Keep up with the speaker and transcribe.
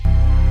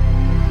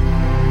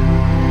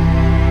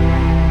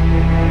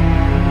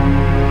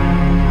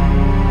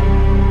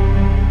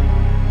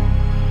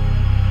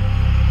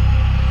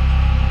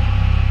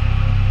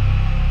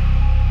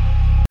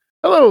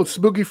Hello,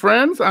 spooky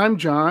friends. I'm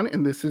John,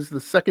 and this is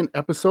the second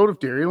episode of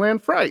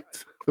Dairyland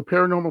Frights, the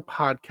paranormal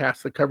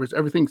podcast that covers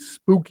everything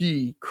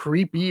spooky,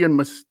 creepy, and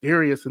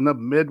mysterious in the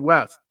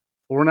Midwest.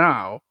 For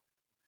now,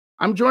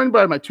 I'm joined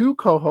by my two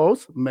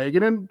co-hosts,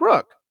 Meaghan and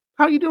Brooke.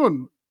 How you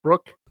doing,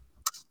 Brooke?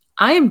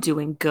 I am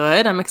doing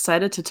good. I'm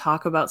excited to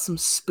talk about some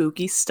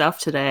spooky stuff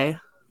today.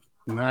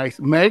 Nice.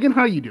 Meaghan,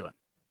 how you doing?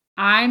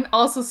 I'm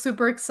also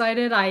super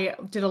excited. I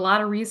did a lot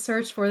of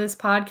research for this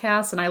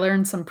podcast and I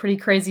learned some pretty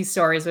crazy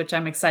stories, which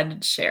I'm excited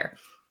to share.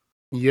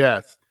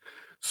 Yes.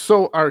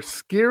 So our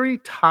scary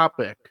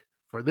topic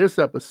for this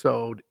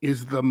episode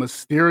is the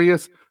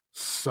mysterious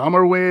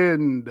summer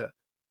wind.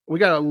 We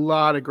got a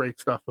lot of great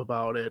stuff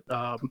about it.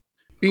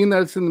 Being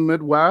that it's in the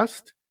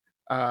Midwest,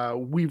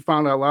 we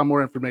found out a lot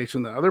more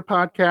information than other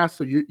podcasts,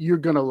 so you're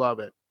going to love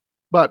it.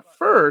 But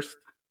first,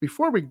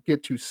 before we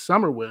get to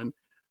Summerwind,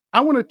 I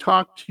want to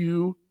talk to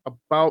you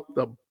about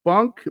the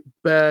Bunk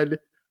Bed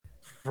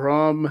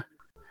From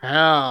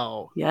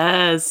Hell.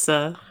 Yes,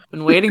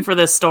 been waiting for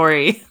this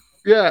story.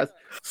 Yes.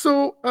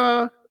 So,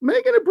 Meaghan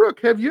and Brooke,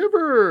 have you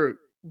ever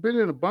been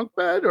in a bunk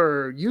bed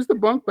or used a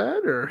bunk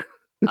bed? Or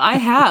I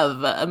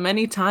have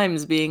many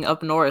times being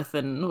up north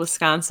in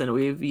Wisconsin.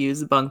 We've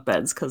used bunk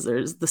beds because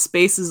the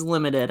space is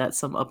limited at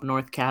some up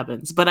north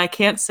cabins. But I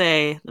can't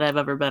say that I've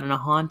ever been in a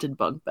haunted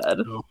bunk bed.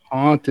 A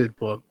haunted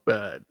bunk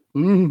bed.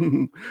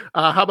 How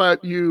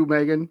about you,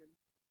 Meaghan?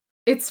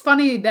 It's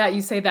funny that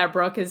you say that,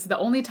 Brooke, is the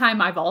only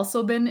time I've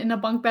also been in a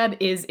bunk bed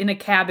is in a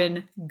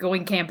cabin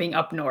going camping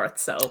up north.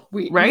 So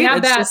we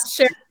have that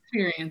shared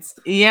experience.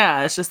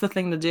 Yeah, it's just the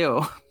thing to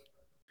do.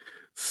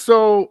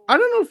 So I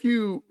don't know if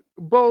you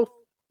both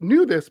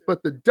knew this,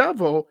 but the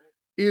devil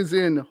is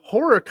in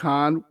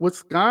Horicon,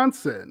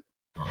 Wisconsin.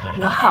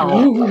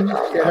 Wow.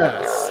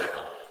 Yes.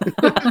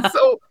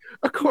 So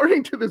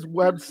according to this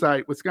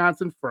website,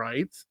 Wisconsin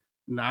Frights,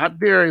 not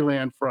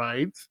Dairyland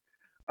Frights,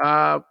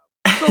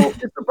 so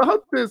it's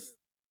about this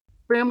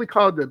family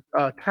called the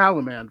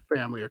Talaman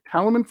family or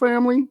Talaman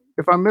family.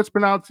 If I'm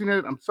mispronouncing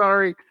it, I'm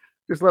sorry.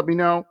 Just let me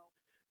know.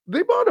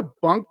 They bought a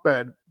bunk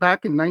bed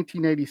back in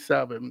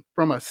 1987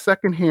 from a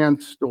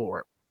secondhand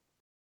store.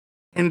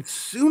 And as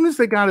soon as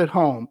they got it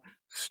home,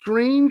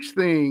 strange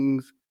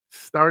things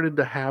started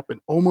to happen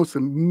almost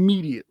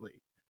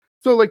immediately.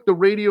 So like the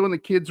radio in the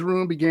kids'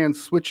 room began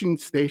switching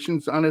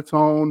stations on its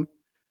own.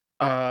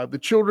 The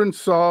children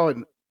saw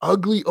an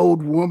ugly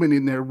old woman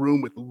in their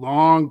room with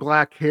long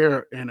black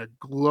hair and a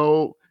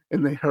glow,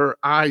 and her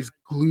eyes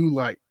glue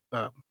like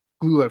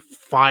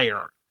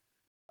fire.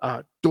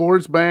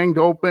 Doors banged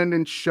open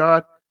and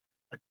shut.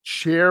 A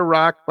chair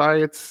rocked by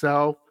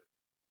itself.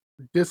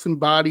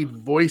 Disembodied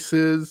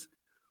voices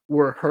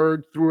were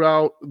heard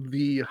throughout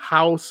the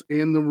house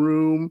and the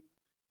room,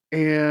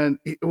 and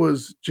it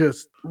was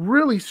just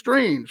really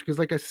strange because,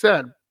 like I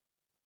said,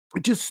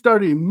 it just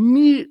started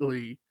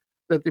immediately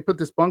that they put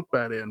this bunk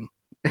bed in,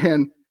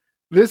 and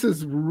this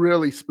is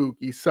really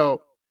spooky.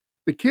 So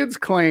the kids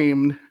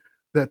claimed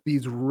that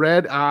these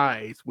red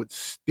eyes would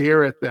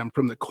stare at them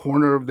from the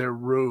corner of their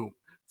room.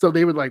 So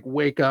they would like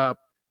wake up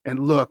and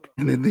look,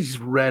 and then these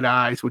red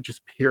eyes would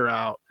just peer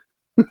out.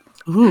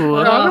 Ooh.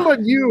 I don't know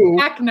about you.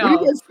 Heck no. What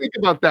do you guys think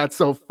about that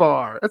so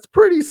far? That's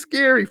pretty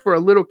scary for a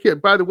little kid.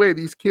 By the way,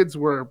 these kids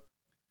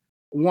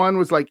one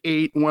was like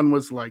 8, one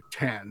was like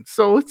 10.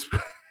 So it's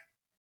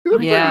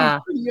pretty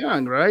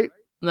young, right?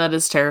 That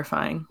is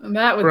terrifying.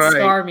 That would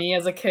scar me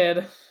as a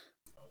kid.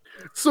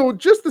 So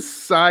just a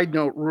side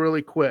note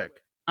really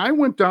quick. I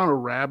went down a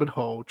rabbit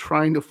hole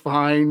trying to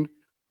find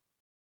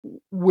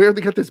where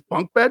they got this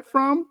bunk bed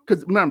from.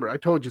 Because remember, I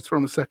told you it's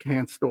from a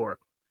secondhand store.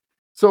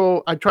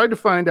 So I tried to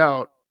find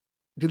out,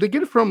 did they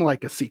get it from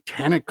like a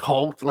satanic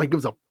cult? Like it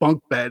was a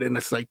bunk bed in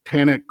a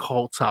satanic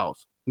cult's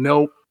house?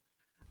 Nope.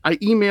 I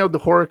emailed the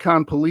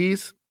Horicon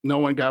police. No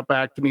one got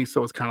back to me,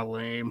 so it's kind of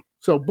lame.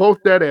 So both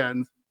dead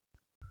ends.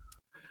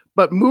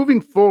 But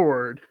moving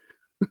forward,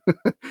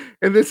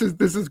 and this is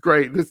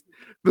great.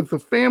 The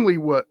family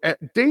was at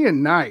day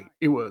and night.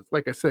 It was,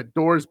 like I said,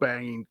 doors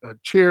banging,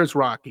 chairs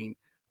rocking,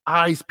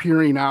 eyes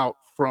peering out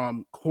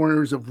from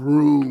corners of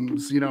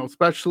rooms.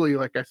 Especially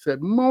like I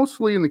said,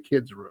 mostly in the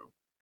kids' room.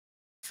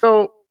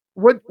 So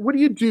what do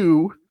you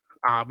do?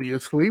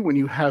 Obviously, when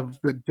you have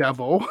the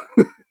devil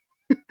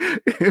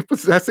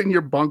possessing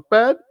your bunk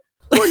bed,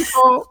 well, you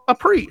call a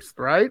priest,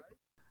 right?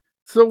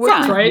 So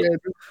what right?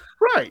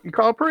 You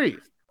call a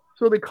priest.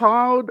 So they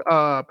called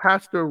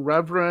Pastor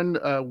Reverend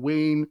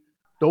Wayne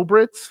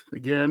Dobritz.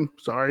 Again,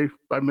 sorry if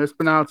I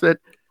mispronounce it.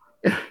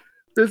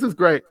 This is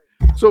great.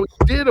 So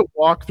he did a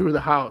walk through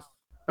the house.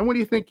 And what do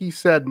you think he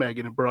said,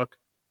 Meaghan and Brooke?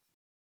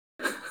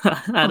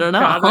 I don't know.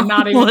 God, I'm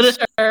not even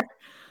sure.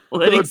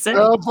 What did he say?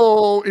 The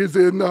devil is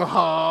in the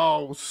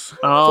house.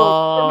 Oh.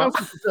 So the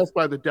house is possessed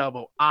by the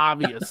devil,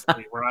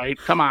 obviously, right?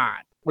 Come on.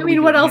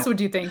 What else would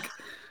you think?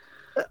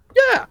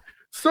 Yeah.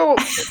 So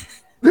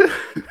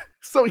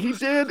so he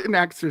did an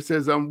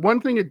exorcism.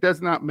 One thing it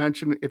does not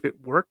mention if it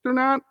worked or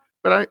not,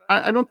 but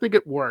I don't think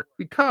it worked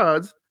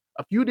because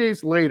a few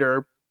days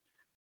later,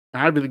 I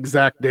have an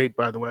exact date,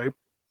 by the way,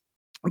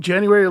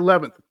 January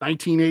 11th,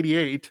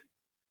 1988,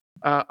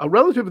 A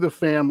relative of the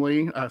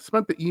family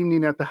spent the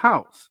evening at the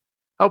house,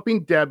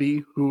 helping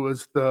Debbie, who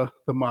was the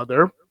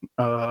mother,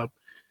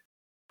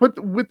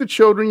 with the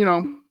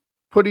children,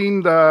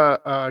 putting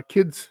the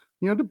kids,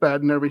 to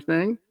bed and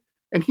everything.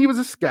 And he was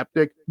a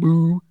skeptic.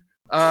 Boo.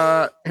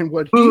 And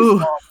what he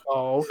saw,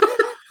 though,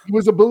 he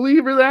was a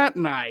believer that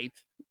night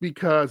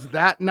because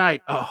that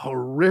night a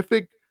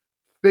horrific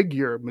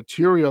figure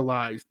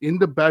materialized in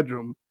the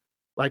bedroom.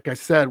 Like I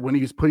said, when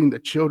he was putting the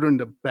children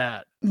to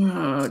bed.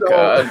 Oh,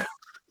 God.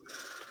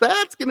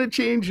 That's going to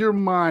change your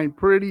mind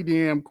pretty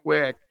damn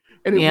quick.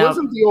 And it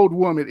wasn't the old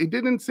woman. It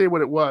didn't say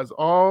what it was.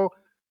 All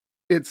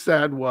it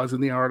said was in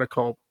the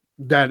article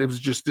that it was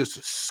just this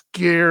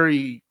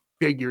scary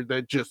figure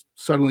that just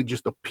suddenly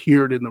just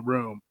appeared in the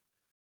room.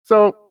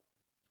 So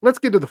let's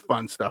get to the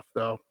fun stuff,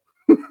 though.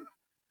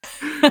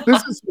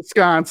 This is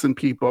Wisconsin,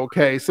 people.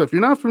 Okay, so if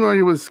you're not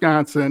familiar with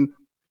Wisconsin,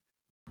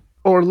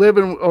 or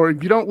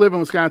if you don't live in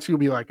Wisconsin, you'll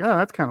be like, oh,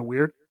 that's kind of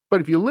weird.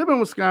 But if you live in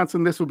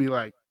Wisconsin, this will be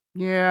like,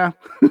 yeah.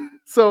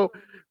 So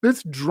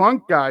this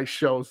drunk guy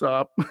shows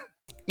up.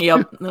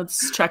 Yep,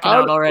 let's check it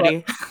out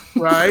already.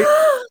 Right?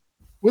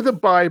 With a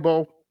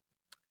Bible.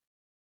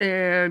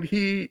 And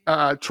he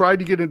tried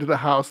to get into the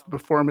house to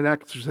perform an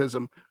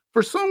exorcism.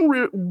 For some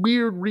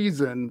weird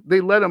reason, they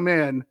let him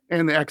in,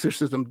 and the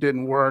exorcism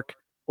didn't work.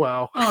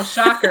 Well. Oh,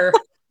 shocker.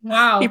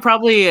 Wow. He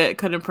probably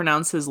couldn't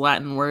pronounce his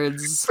Latin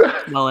words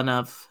well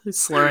enough. He's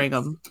slurring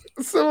them.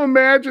 So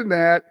imagine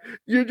that.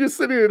 You're just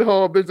sitting at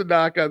home. There's a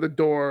knock on the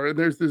door, and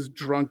there's this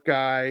drunk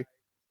guy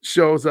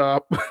shows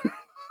up.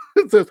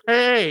 It says,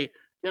 hey,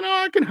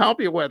 I can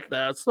help you with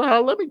this.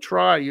 Let me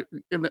try you.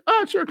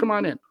 Sure, come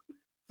on in.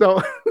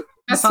 So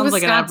that sounds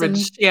like an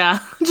average,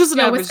 just an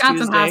average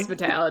Wisconsin Tuesday.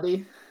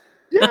 Hospitality.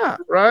 Yeah,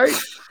 right.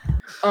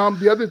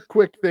 The other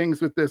quick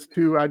things with this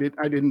too, I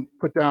didn't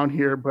put down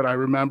here, but I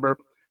remember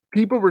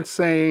people were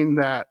saying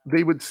that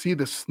they would see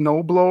the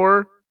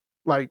snowblower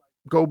like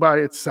go by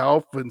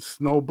itself and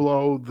snow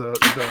blow the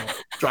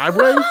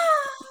driveway.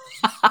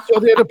 So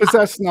they had a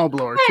possessed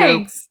snowblower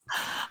too.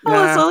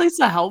 Oh, it's at least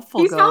a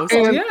helpful ghost.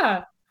 Helpful,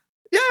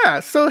 yeah.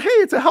 So hey,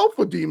 it's a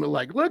helpful demon.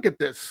 Like, look at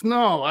this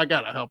snow. I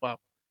gotta help out.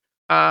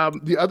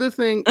 The other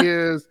thing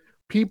is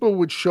people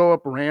would show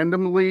up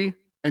randomly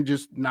and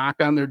just knock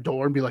on their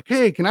door and be like,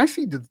 hey, can I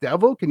see the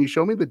devil? Can you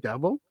show me the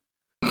devil?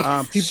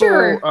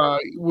 People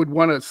would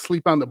want to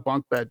sleep on the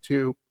bunk bed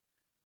too.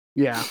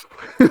 Yeah.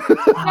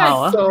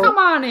 Wow. So, come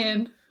on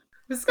in.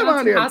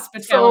 Wisconsin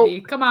hospitality.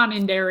 Come on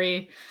in,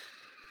 Derry.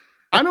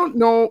 I don't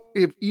know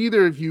if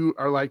either of you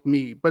are like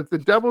me, but the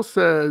devil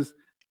says,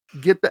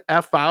 get the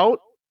F out,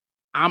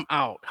 I'm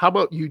out. How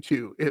about you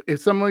two? If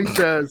somebody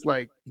says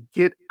like,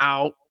 get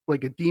out,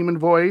 like a demon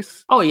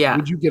voice, oh yeah,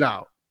 would you get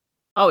out?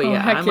 Oh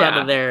yeah, I'm out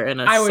of there in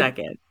a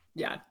second.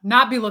 Yeah,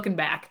 not be looking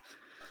back.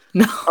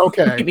 No,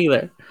 okay, me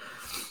neither.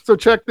 So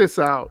check this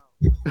out.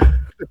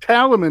 The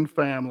Talaman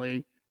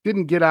family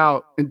didn't get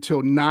out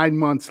until 9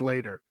 months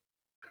later.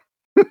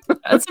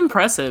 That's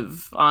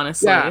impressive,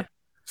 honestly. Yeah.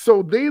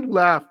 So they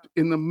left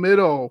in the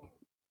middle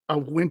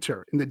of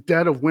winter, in the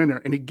dead of winter.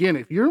 And again,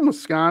 if you're in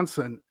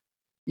Wisconsin,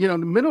 in the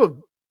middle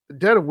of the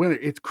dead of winter,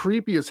 it's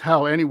creepy as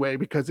hell anyway,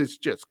 because it's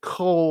just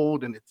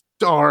cold and it's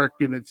dark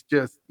and it's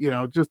just,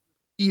 just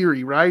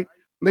eerie, right?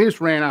 And they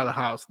just ran out of the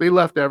house. They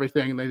left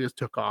everything and they just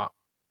took off.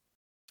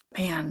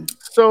 Man.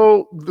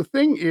 So the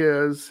thing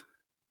is,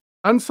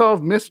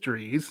 Unsolved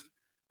Mysteries,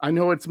 I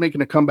know it's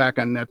making a comeback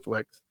on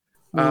Netflix.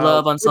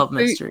 Love Unsolved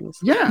Mysteries.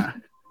 Yeah.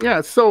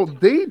 So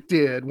they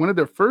did one of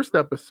their first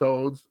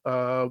episodes.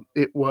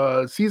 It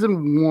was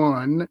season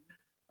 1,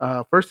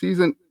 first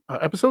season,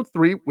 episode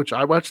 3, which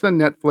I watched on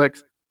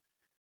Netflix.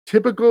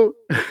 Typical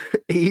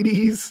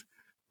 80s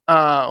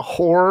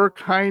horror,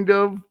 kind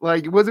of.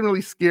 Like, it wasn't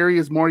really scary.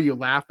 It's more you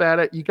laugh at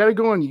it. You got to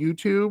go on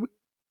YouTube.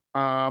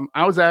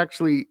 I was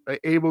actually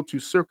able to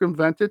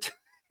circumvent it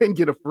and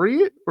get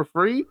for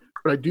free,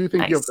 but I do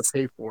think you have to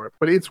pay for it.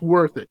 But it's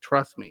worth it,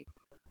 trust me.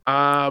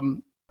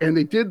 And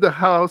they did the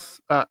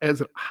house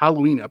as a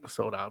Halloween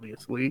episode,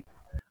 obviously,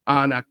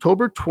 on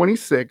October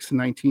 26,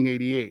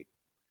 1988.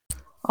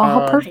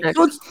 Oh, perfect.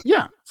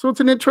 So it's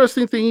an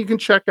interesting thing you can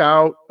check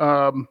out.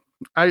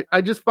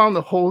 I just found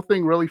the whole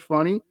thing really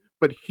funny,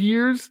 but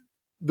here's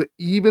the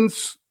even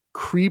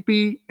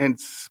creepy and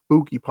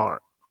spooky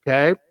part,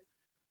 okay?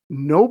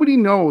 Nobody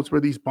knows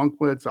where these bunk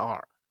beds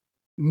are.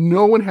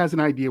 No one has an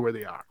idea where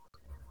they are,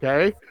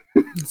 okay?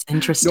 It's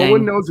interesting. No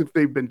one knows if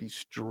they've been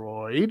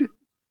destroyed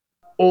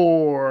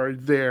or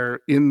they're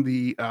in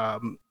the,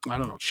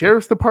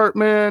 sheriff's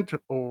department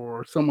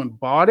or someone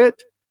bought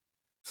it.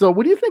 So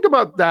what do you think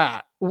about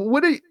that?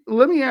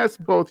 Let me ask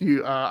both of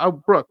you,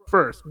 Brooke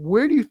first.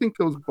 Where do you think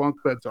those bunk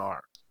beds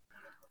are?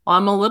 Well,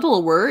 I'm a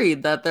little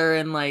worried that they're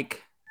in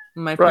like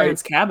my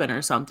parents' cabin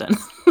or something.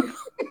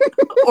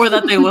 Or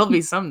that they will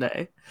be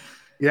someday.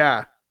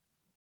 Yeah.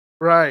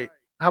 Right.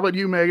 How about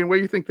you, Meaghan? Where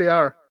do you think they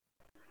are?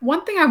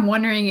 One thing I'm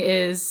wondering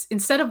is,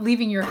 instead of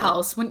leaving your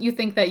house, wouldn't you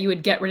think that you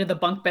would get rid of the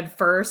bunk bed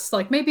first?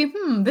 Like, maybe,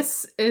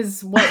 this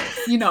is what,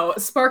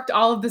 sparked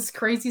all of this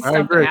crazy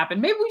stuff that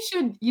happened. Maybe we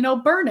should,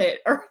 burn it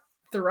or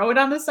throw it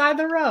on the side of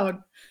the road.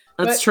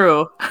 That's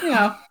true.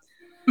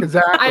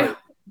 Exactly. I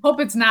hope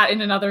it's not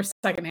in another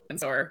secondhand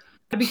store.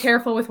 Be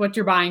careful with what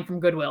you're buying from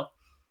Goodwill.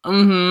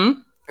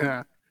 Mm-hmm.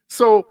 Yeah.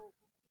 So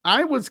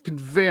I was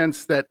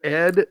convinced that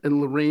Ed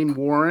and Lorraine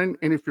Warren,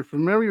 and if you're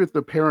familiar with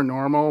the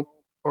paranormal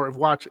or have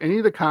watched any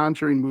of the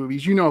Conjuring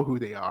movies, you know who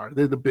they are.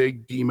 They're the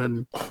big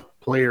demon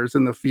players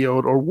in the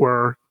field, or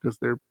were, because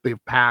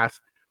they've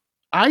passed.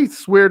 I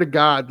swear to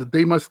God that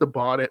they must have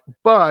bought it,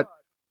 but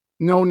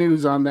no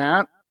news on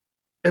that.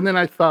 And then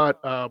I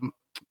thought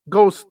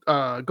Ghost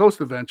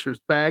Adventures,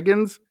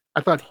 Baggins,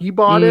 I thought he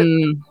bought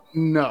it.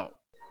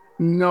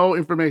 No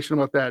information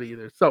about that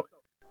either. So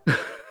I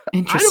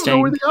don't know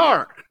where they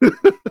are.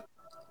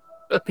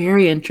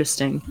 Very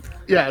interesting.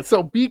 Yeah,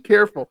 so be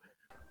careful.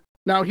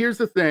 Now, here's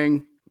the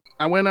thing.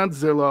 I went on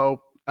Zillow.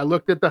 I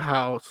looked at the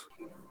house.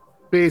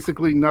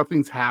 Basically,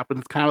 nothing's happened.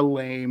 It's kind of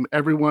lame.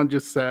 Everyone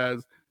just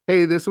says,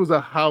 hey, this was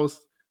a house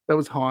that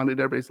was haunted.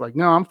 Everybody's like,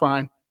 no, I'm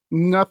fine.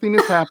 Nothing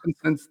has happened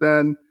since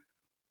then.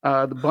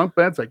 The bunk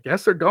beds, I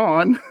guess, are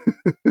gone.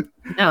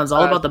 Yeah, it's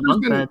all about the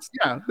bunk beds.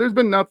 Yeah, there's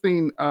been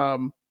nothing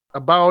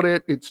about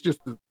it. It's just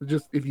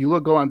if you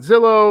go on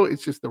Zillow,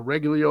 it's just a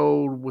regular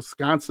old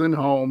Wisconsin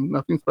home,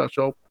 nothing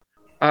special.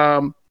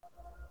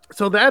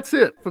 So that's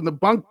it from the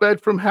Bunk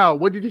Bed from Hell.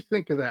 What did you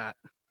think of that?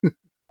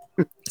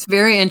 It's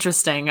very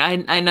interesting.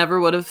 I never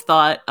would have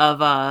thought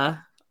of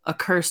a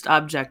cursed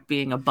object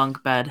being a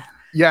bunk bed.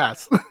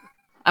 Yes.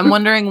 I'm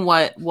wondering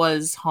what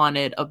was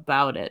haunted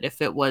about it.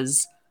 If it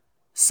was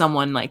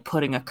someone like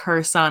putting a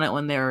curse on it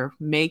when they were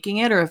making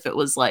it, or if it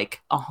was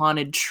like a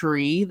haunted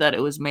tree that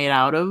it was made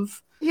out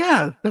of.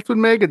 Yeah, that's what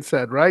Meaghan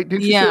said, right?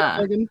 Did you say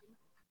that, Meaghan?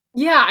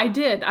 Yeah, I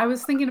did. I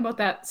was thinking about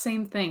that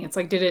same thing. It's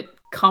like, did it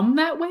come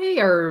that way,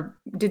 or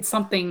did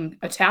something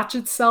attach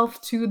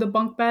itself to the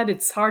bunk bed?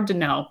 It's hard to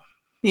know.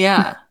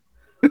 Yeah.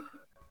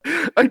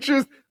 I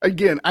just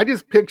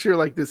picture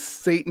like this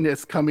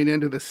Satanist coming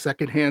into the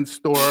secondhand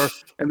store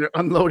and they're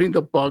unloading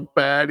the bunk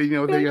bed.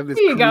 And, they have this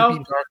creepy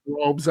dark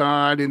robes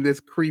on and this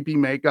creepy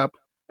makeup.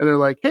 And they're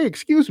like, hey,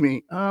 excuse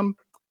me. Can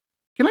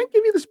I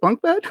give you this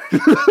bunk bed?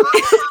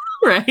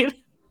 Right.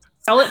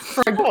 Sell it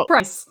for a good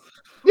price.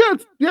 Yeah,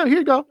 here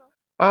you go.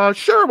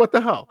 Sure, what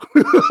the hell?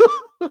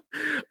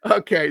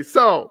 Okay,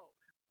 so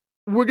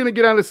we're going to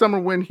get on to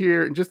Summerwind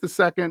here in just a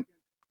second.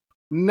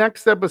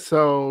 Next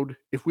episode,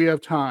 if we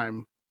have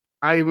time,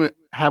 I even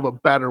have a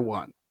better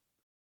one.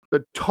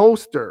 The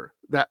toaster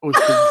that was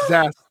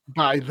possessed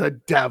by the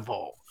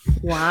devil.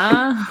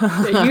 Wow.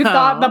 You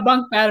thought the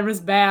bunk bed was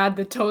bad.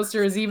 The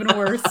toaster is even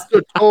worse.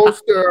 The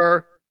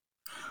toaster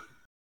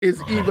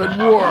is even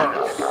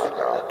worse.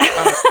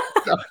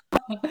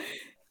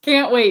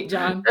 Can't wait,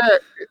 John.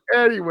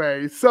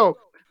 Anyway, so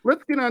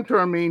let's get on to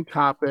our main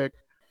topic.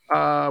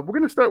 We're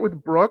going to start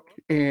with Brooke.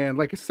 And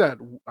like I said,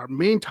 our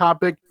main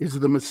topic is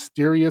the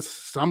mysterious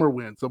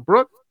Summerwind. So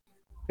Brooke,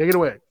 take it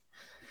away.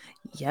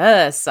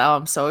 Yes,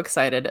 I'm so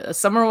excited.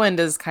 Summerwind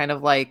is kind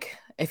of like,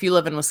 if you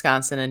live in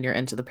Wisconsin and you're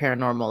into the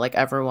paranormal, like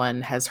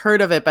everyone has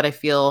heard of it, but I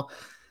feel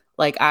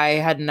like I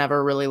had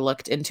never really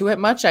looked into it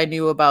much. I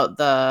knew about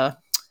the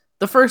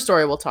first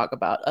story we'll talk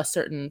about, a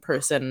certain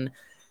person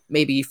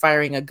maybe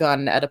firing a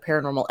gun at a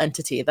paranormal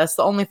entity. That's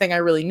the only thing I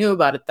really knew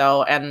about it,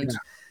 though, and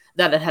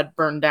that it had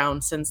burned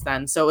down since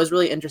then. So it was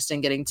really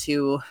interesting getting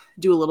to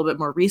do a little bit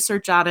more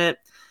research on it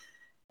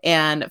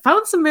and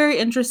found some very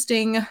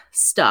interesting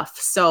stuff.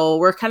 So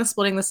we're kind of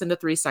splitting this into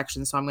 3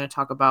 sections. So I'm going to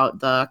talk about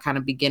the kind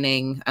of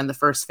beginning and the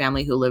first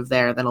family who lived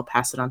there. Then I'll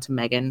pass it on to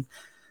Meaghan.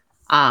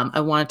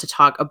 I wanted to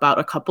talk about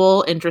a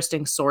couple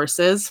interesting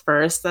sources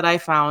first that I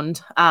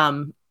found.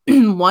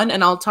 One,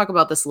 and I'll talk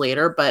about this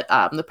later, but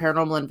the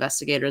paranormal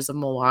investigators of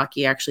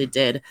Milwaukee actually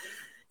did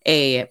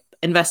a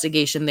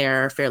investigation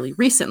there fairly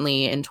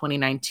recently in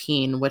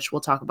 2019, which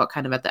we'll talk about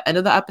kind of at the end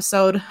of the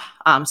episode.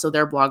 So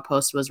their blog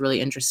post was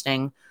really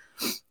interesting.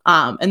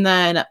 And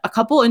then a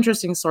couple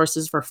interesting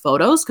sources for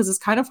photos, because it's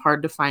kind of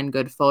hard to find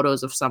good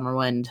photos of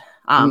Summerwind.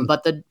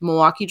 But the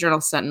Milwaukee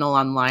Journal Sentinel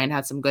online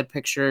had some good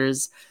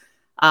pictures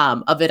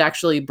of it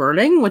actually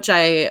burning, which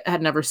I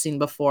had never seen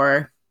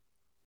before.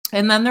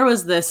 And then there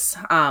was this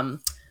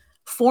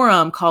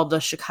forum called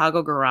the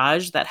Chicago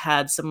Garage that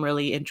had some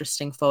really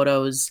interesting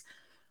photos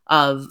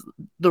of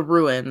the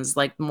ruins,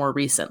 like more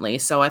recently.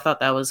 So I thought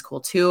that was cool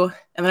too.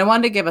 And then I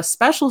wanted to give a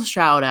special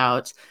shout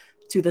out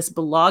to this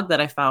blog that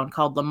I found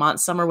called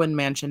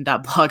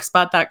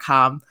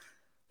Summerwindmansion.blogspot.com.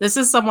 This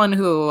is someone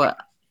who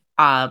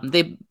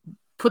they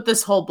put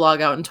this whole blog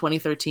out in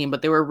 2013,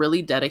 but they were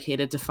really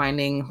dedicated to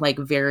finding like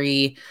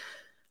very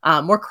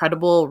more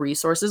credible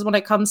resources when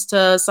it comes to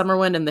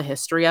Summerwind and the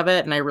history of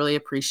it. And I really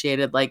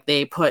appreciated, like,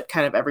 they put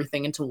kind of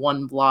everything into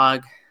one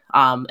blog.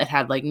 It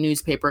had like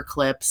newspaper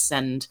clips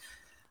and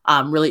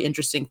really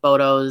interesting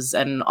photos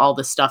and all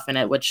this stuff in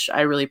it, which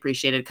I really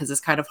appreciated because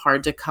it's kind of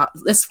hard to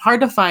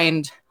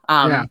find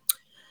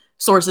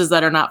sources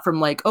that are not from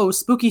like,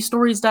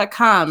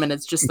 spookystories.com, and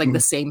it's just like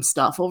the same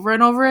stuff over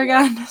and over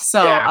again.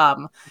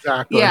 So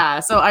exactly.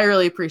 So I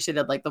really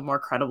appreciated like the more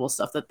credible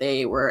stuff that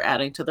they were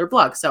adding to their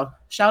blog. So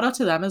shout out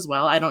to them as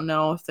well. I don't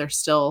know if they're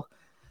still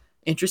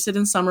interested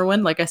in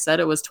Summerwind. Like I said,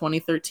 it was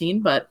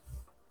 2013, but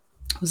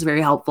it was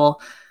very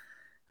helpful.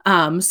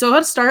 So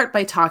let's start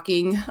by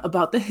talking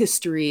about the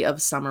history of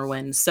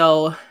Summerwind.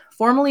 So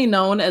formerly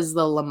known as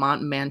the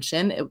Lamont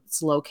Mansion,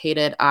 it's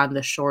located on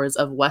the shores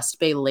of West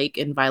Bay Lake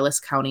in Vilas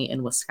County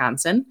in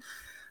Wisconsin.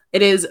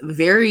 It is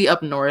very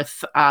up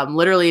north.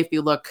 Literally, if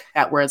you look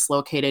at where it's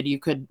located, you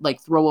could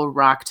like throw a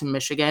rock to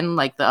Michigan,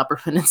 like the Upper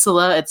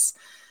Peninsula. It's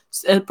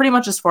pretty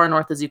much as far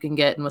north as you can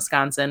get in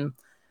Wisconsin.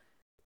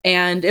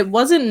 And it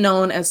wasn't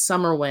known as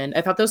Summerwind.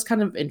 I thought that was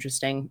kind of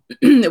interesting.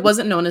 It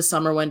wasn't known as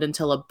Summerwind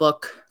until a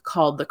book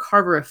called The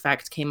Carver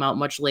Effect came out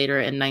much later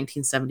in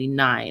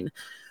 1979,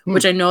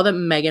 which I know that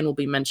Meaghan will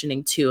be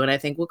mentioning too. And I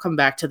think we'll come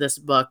back to this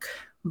book.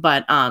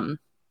 But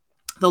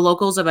the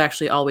locals have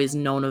actually always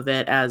known of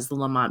it as the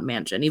Lamont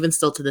Mansion. Even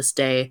still to this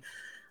day,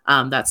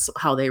 that's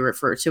how they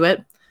refer to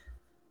it.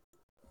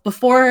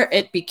 Before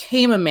it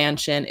became a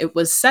mansion, it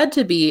was said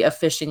to be a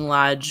fishing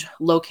lodge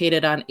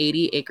located on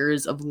 80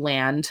 acres of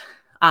land.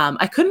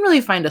 I couldn't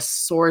really find a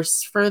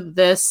source for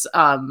this.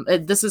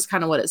 This is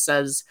kind of what it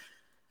says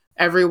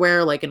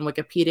everywhere, like in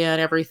Wikipedia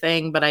and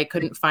everything, but I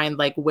couldn't find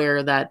like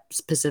where that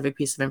specific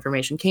piece of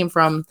information came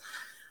from.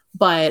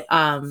 But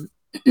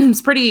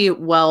it's pretty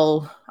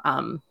well,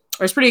 or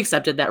it's pretty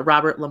accepted that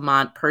Robert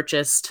Lamont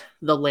purchased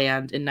the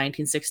land in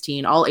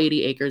 1916, all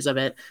 80 acres of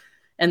it,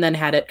 and then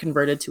had it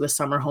converted to a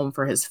summer home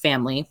for his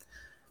family.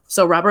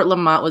 So Robert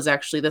Lamont was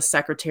actually the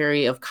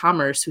Secretary of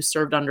Commerce who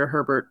served under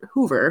Herbert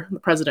Hoover,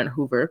 President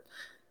Hoover.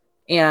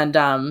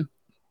 And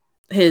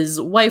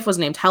his wife was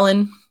named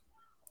Helen,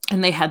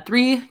 and they had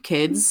 3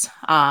 kids,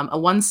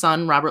 one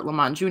son, Robert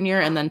Lamont Jr.,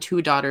 and then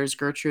 2 daughters,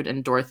 Gertrude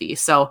and Dorothy.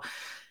 So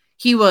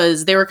they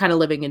were kind of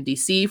living in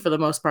DC for the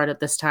most part at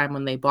this time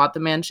when they bought the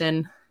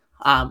mansion,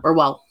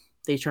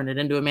 they turned it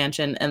into a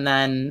mansion. And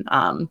then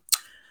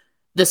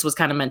this was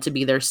kind of meant to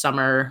be their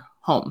summer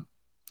home.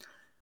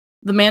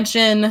 The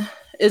mansion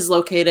is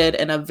located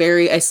in a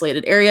very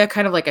isolated area,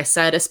 kind of like I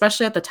said,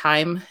 especially at the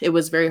time. It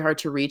was very hard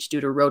to reach due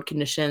to road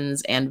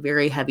conditions and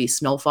very heavy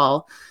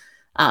snowfall.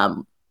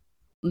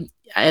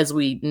 As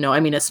we know, I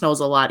mean, it snows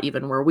a lot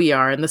even where we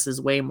are, and this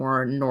is way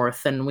more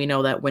north, and we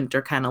know that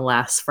winter kind of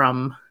lasts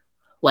from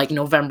like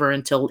November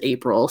until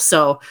April.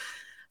 So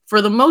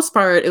for the most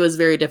part, it was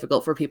very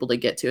difficult for people to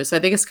get to. So I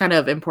think it's kind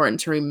of important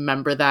to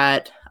remember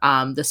that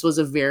this was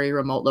a very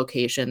remote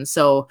location.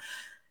 So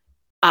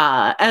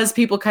as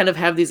people kind of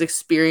have these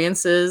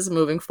experiences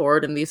moving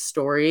forward in these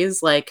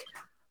stories, like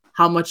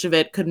how much of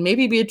it could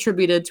maybe be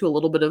attributed to a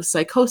little bit of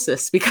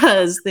psychosis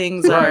because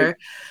things are,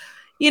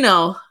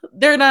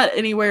 they're not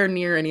anywhere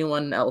near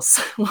anyone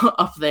else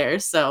up there.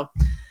 So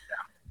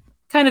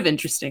kind of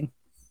interesting.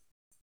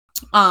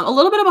 A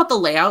little bit about the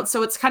layout.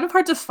 So it's kind of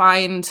hard to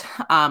find.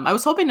 I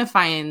was hoping to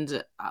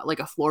find like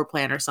a floor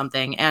plan or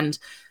something. And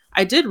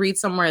I did read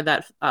somewhere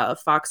that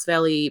Fox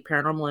Valley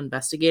paranormal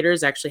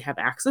investigators actually have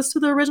access to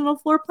the original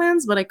floor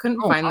plans, but I couldn't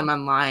find them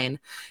online.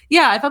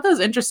 Yeah, I thought that was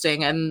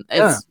interesting. And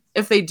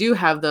if they do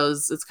have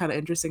those, it's kind of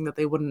interesting that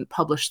they wouldn't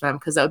publish them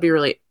because that would be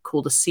really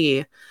cool to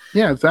see.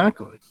 Yeah,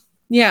 exactly.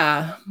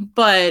 Yeah.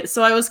 But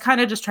so I was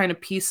kind of just trying to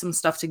piece some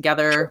stuff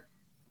together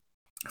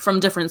from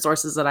different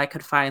sources that I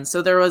could find.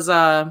 So there was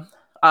a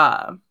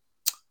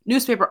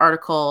newspaper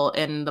article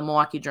in the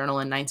Milwaukee Journal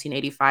in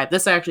 1985.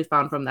 This I actually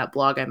found from that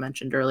blog I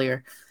mentioned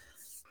earlier.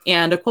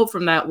 And a quote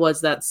from that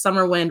was that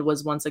Summerwind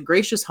was once a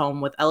gracious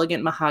home with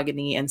elegant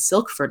mahogany and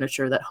silk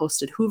furniture that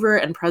hosted Hoover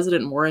and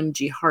President Warren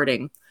G.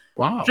 Harding.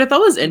 Wow. Which I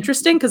thought was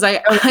interesting because I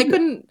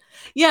couldn't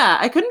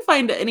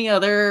find any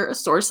other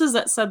sources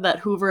that said that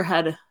Hoover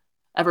had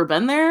ever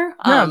been there.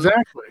 Yeah,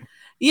 exactly.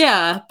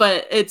 Yeah,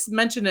 but it's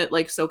mentioned it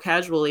like so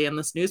casually in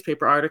this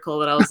newspaper article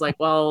that I was like,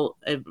 well,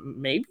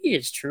 maybe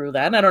it's true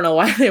then. I don't know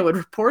why they would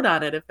report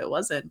on it if it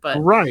wasn't,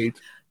 but right.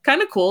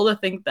 Kind of cool to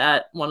think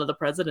that one of the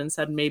presidents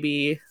had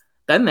maybe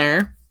been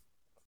there.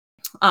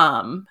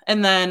 And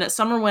then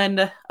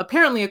Summerwind,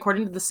 apparently,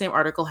 according to the same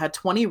article, had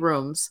 20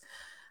 rooms,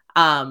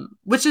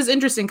 which is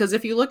interesting because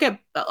if you look at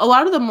a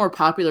lot of the more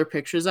popular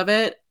pictures of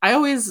it, I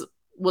always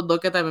would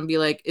look at them and be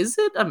like, is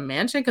it a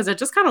mansion? Because it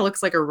just kind of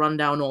looks like a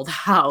rundown old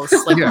house,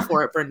 like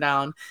before it burned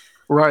down.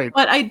 Right.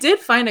 But I did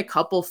find a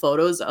couple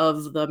photos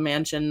of the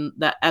mansion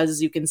that, as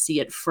you can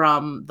see it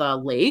from the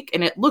lake,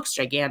 and it looks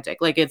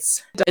gigantic. Like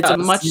it's a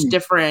much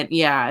different,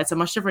 it's a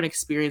much different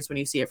experience when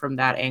you see it from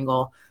that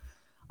angle.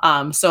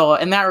 So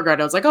in that regard,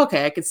 I was like,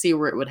 okay, I could see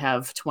where it would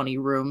have 20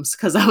 rooms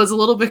because I was a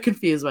little bit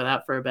confused by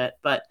that for a bit.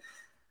 But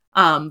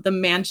the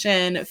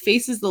mansion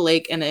faces the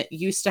lake, and it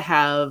used to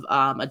have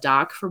a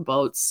dock for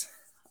boats.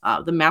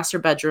 The master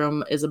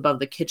bedroom is above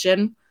the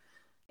kitchen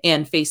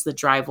and face the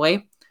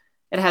driveway.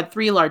 It had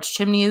 3 large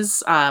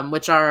chimneys,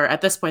 which are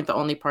at this point the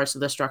only parts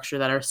of the structure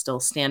that are still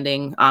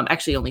standing.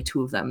 Actually, only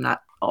 2 of them,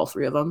 not all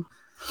 3 of them.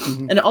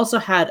 Mm-hmm. And it also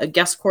had a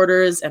guest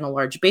quarters and a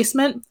large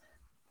basement.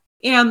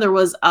 And there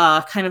was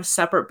a kind of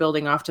separate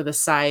building off to the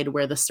side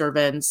where the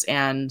servants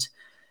and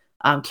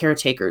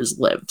caretakers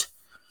lived.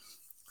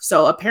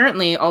 So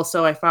apparently,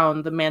 also, I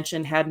found the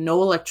mansion had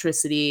no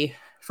electricity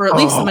for at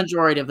least the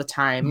majority of the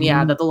time.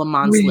 Yeah, that the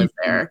Lamonts lived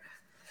there.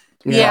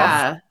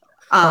 Yeah.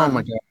 Oh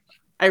my God.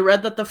 I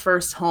read that the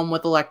first home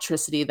with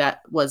electricity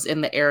that was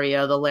in the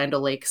area, the Land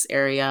O'Lakes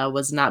area,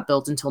 was not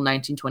built until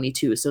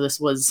 1922. So this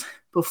was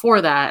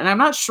before that. And I'm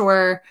not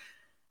sure.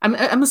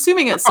 I'm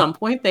assuming at some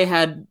point they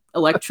had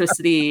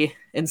electricity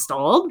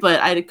installed, but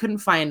I couldn't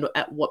find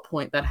at what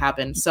point that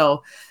happened.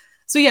 So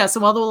yeah, so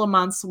while the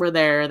Lamonts were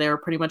there, they were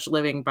pretty much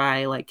living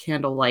by like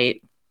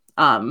candlelight,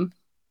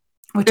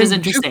 which is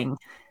interesting.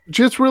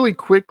 Just really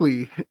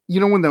quickly,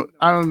 when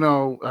I don't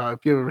know if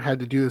you ever had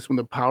to do this when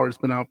the power's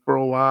been out for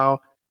a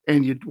while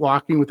and you're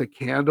walking with a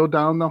candle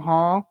down the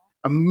hall.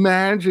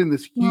 Imagine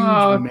this huge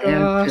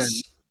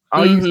mansion.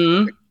 All you see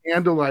is the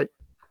candlelight,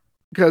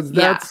 because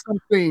that's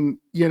something,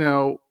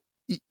 you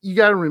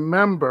got to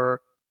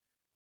remember.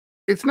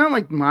 It's not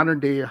like modern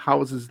day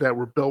houses that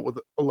were built with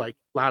like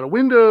a lot of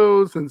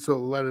windows and so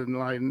let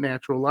in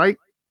natural light.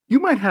 You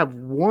might have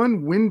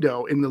one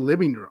window in the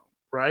living room,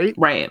 right?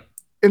 Right.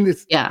 And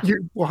you're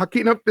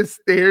walking up the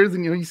stairs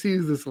and you see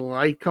this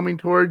light coming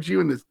towards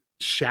you and this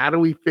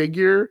shadowy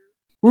figure.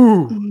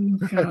 Ooh.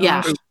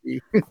 Yeah.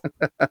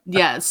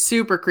 Yeah,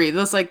 super creepy.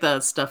 That's like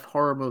the stuff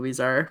horror movies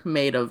are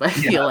made of, I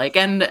feel like.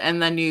 And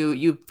then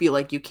you feel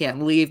like you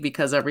can't leave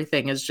because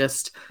everything is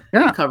just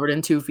covered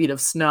in 2 feet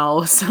of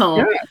snow.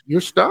 So you're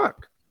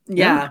stuck.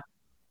 Yeah.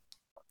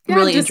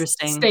 Really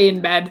interesting. Stay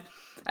in bed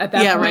at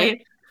that point.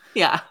 Right?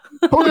 Yeah.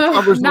 Pull the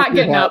covers not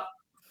getting up.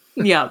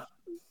 Yeah.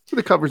 Put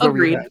the covers over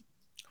your head.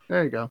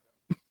 There you go.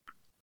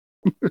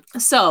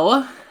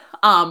 So,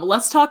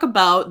 let's talk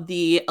about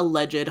the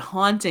alleged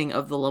haunting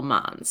of the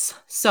Lamonts.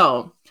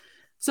 So,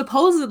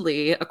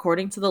 supposedly,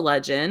 according to the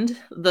legend,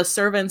 the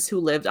servants who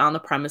lived on the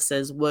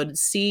premises would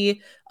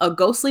see a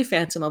ghostly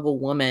phantom of a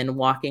woman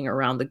walking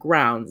around the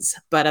grounds.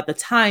 But at the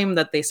time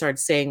that they started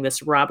saying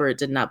this, Robert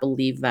did not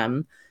believe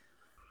them.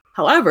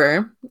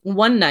 However,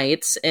 one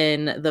night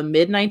in the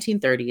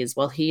mid-1930s,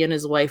 while he and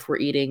his wife were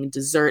eating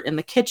dessert in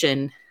the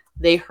kitchen,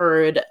 they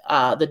heard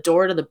the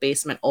door to the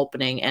basement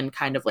opening and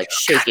kind of like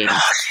shaking.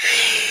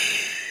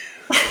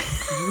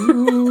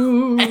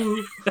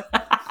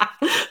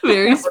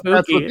 Very spooky.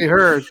 That's what they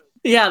heard.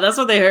 Yeah, that's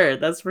what they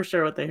heard. That's for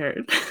sure what they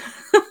heard.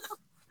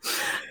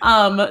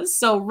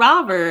 So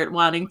Robert,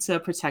 wanting to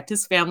protect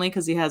his family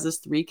because he has his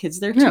 3 kids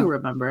there too,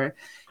 remember,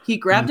 he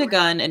grabbed a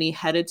gun and he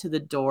headed to the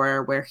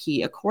door where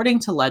he, according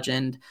to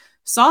legend,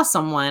 saw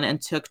someone and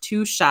took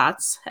 2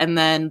 shots and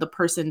then the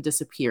person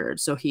disappeared.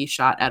 So he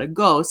shot at a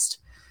ghost.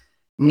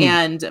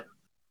 And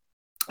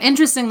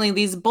interestingly,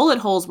 these bullet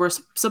holes were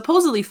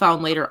supposedly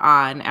found later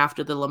on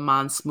after the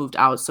Lamonts moved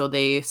out. So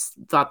they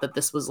thought that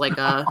this was like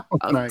a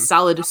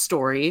solid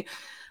story.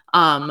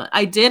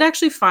 I did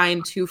actually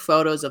find 2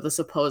 photos of the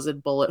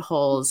supposed bullet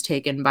holes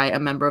taken by a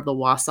member of the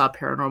Wausau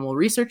Paranormal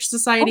Research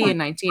Society in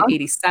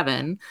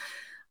 1987.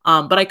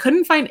 But I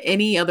couldn't find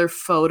any other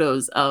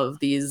photos of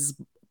these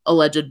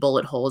alleged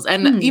bullet holes.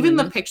 And even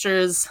the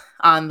pictures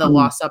on the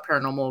Wausau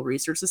Paranormal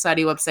Research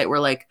Society website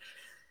were like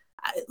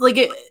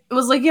it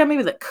was like, yeah,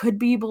 maybe that could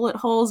be bullet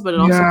holes, but it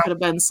also could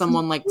have been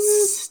someone like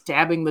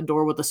stabbing the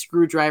door with a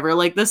screwdriver.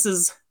 Like, this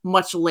is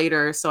much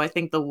later, so I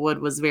think the wood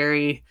was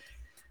very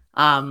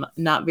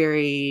not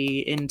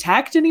very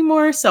intact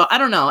anymore. So I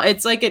don't know.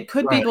 It's like it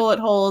could be bullet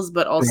holes,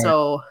 but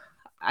also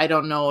I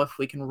don't know if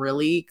we can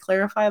really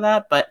clarify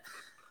that. But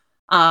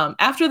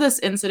after this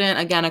incident,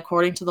 again,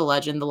 according to the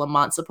legend, the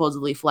Lamont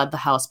supposedly fled the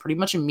house pretty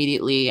much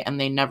immediately and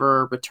they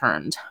never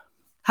returned.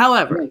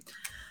 However,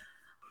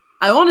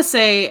 I want to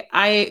say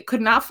I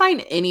could not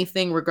find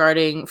anything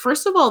regarding,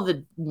 first of all,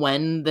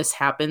 when this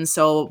happened.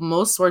 So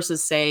most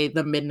sources say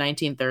the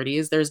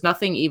mid-1930s. There's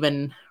nothing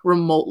even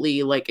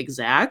remotely like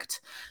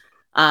exact.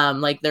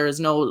 Like there is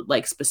no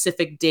like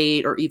specific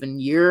date or even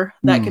year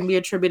that can be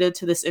attributed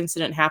to this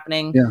incident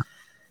happening. Yeah.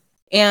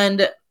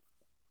 And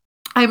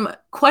I'm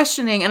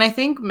questioning, and I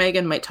think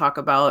Meaghan might talk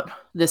about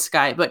this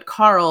guy, but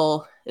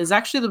Carl is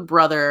actually the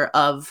brother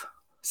of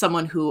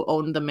someone who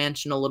owned the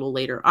mansion a little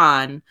later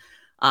on.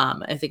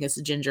 I think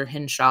it's Ginger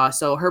Hinshaw.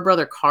 So her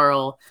brother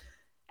Carl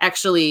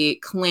actually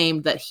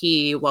claimed that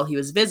he, while he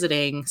was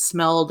visiting,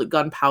 smelled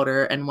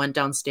gunpowder and went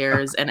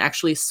downstairs and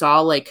actually saw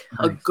like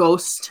a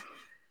ghost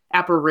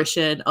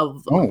apparition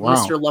of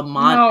Mr.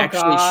 Lamont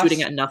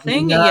shooting at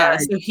nothing.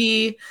 Nice.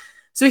 Yeah.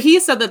 So he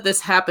said that this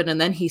happened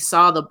and then he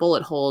saw the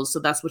bullet holes. So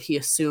that's what he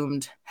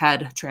assumed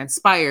had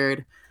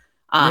transpired.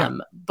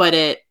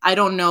 But I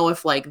don't know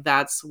if like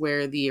that's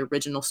where the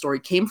original story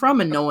came from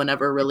and no one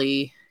ever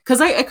really,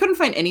 because I couldn't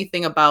find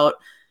anything about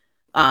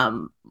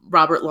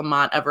Robert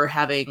Lamont ever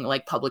having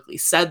like publicly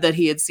said that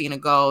he had seen a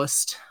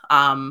ghost,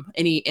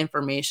 any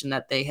information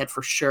that they had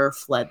for sure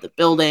fled the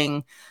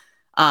building.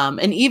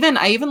 And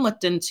I even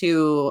looked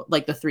into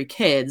like the 3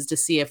 kids to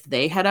see if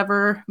they had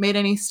ever made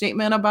any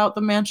statement about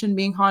the mansion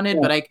being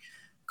haunted, but I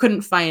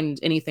couldn't find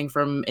anything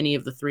from any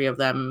of the 3 of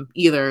them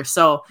either.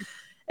 So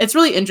it's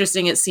really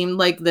interesting. It seemed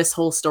like this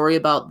whole story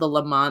about the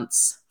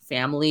Lamont's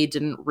family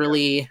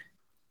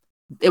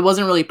it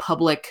wasn't really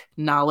public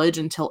knowledge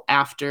until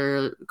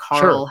after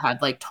Carl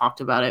had like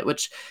talked about it,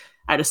 which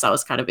I just thought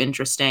was kind of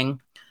interesting.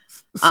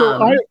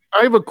 So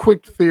I have a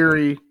quick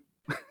theory.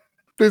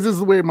 This is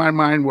the way my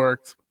mind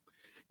works.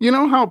 You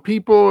know how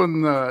people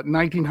in the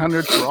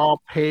 1900s were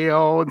all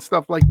pale and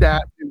stuff like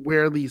that, and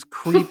wear these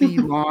creepy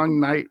long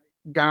night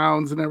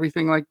gowns and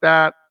everything like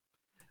that?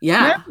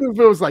 Yeah. Imagine if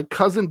it was like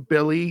Cousin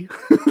Billy.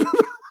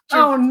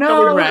 Oh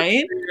no!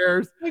 Right?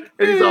 And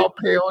he's all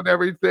pale and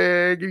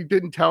everything. He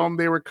didn't tell them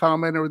they were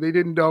coming, or they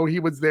didn't know he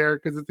was there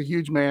because it's a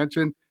huge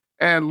mansion.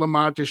 And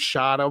Lamont just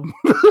shot him.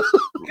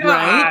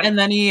 Right? And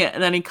then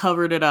he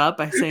covered it up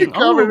by saying,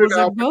 "Oh, it was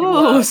a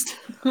ghost."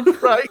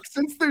 Right?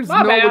 Since there's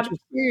what you're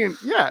seeing,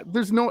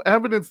 there's no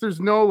evidence. There's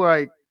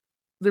no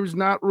there's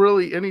not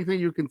really anything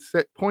you can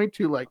point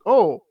to, like,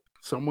 oh,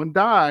 someone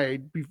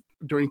died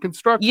during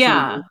construction.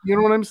 Yeah, you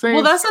know what I'm saying?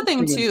 Well, that's the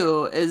thing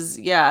too. Is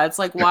it's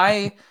like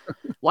why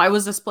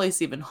was this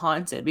place even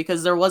haunted?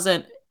 Because there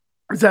wasn't.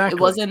 Exactly.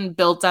 It wasn't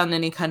built on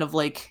any kind of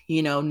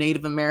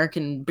Native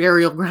American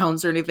burial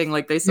grounds or anything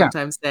like they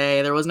sometimes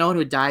say. There was no one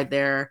who died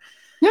there.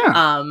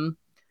 Yeah.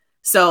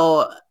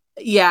 So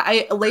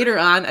I later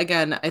on,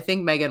 again, I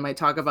think Meaghan might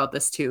talk about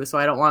this too, so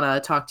I don't want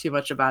to talk too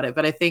much about it.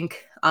 But I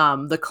think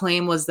the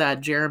claim was that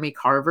Jeremy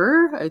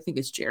Carver, I think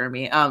it's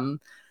Jeremy,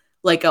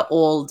 like an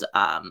old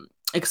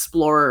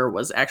explorer,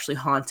 was actually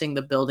haunting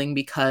the building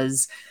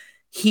because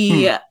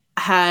he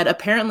had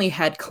apparently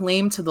had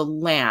claim to the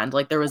land.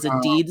 Like there was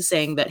a deed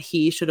saying that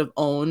he should have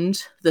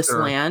owned this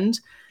land.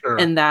 Sure.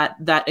 And that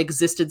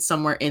existed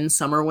somewhere in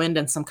Summerwind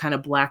in some kind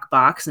of black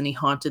box, and he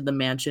haunted the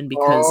mansion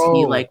because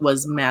he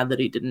was mad that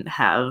he didn't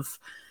have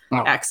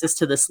access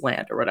to this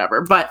land or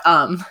whatever. But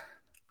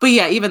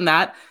yeah, even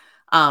that.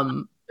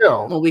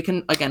 Well, we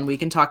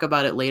can talk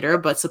about it later.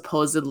 But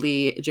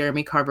supposedly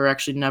Jeremy Carver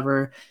actually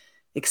never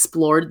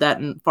explored that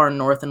far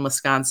north in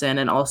Wisconsin,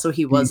 and also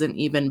he wasn't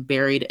even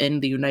buried in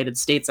the United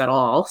States at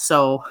all.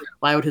 So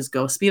why would his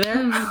ghost be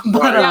there?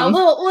 But a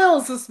little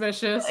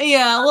suspicious.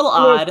 Yeah, a little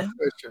odd.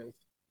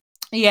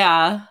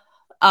 Yeah.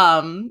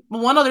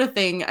 One other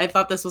thing, I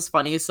thought this was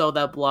funny. So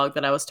that blog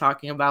that I was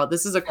talking about,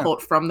 this is a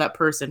quote from that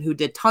person who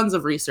did tons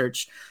of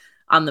research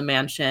on the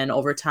mansion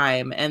over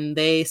time. And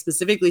they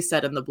specifically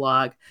said in the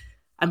blog,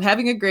 "I'm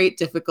having a great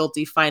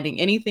difficulty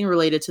finding anything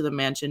related to the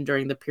mansion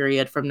during the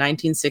period from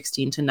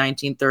 1916 to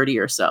 1930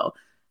 or so.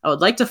 I would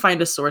like to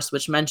find a source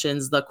which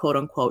mentions the quote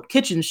unquote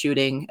kitchen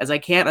shooting, as I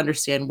can't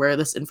understand where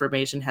this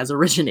information has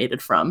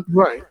originated from."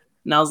 Right.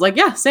 And I was like,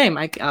 yeah, same.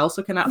 I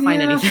also cannot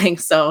find anything.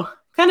 So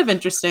kind of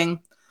interesting.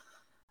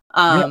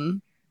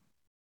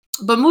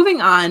 But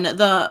moving on,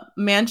 the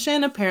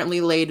mansion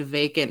apparently laid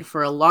vacant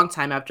for a long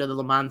time after the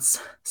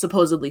Lamonts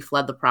supposedly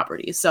fled the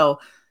property. So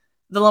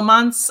the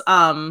Lamonts,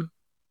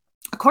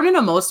 according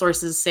to most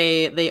sources,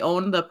 say they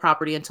owned the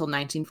property until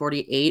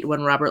 1948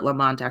 when Robert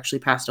Lamont actually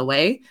passed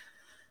away,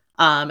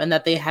 and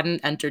that they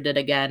hadn't entered it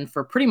again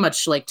for pretty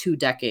much 2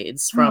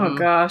 decades. From, oh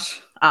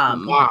gosh.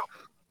 Wow.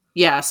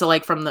 Yeah, so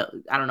from the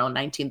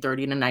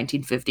 1930 to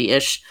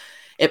 1950-ish,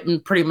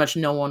 it pretty much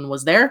no one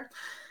was there.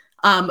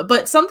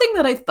 But something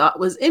that I thought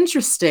was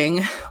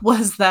interesting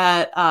was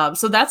that,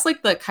 so that's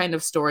the kind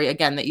of story,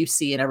 again, that you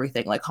see in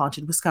everything, like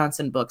Haunted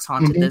Wisconsin books,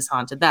 haunted this,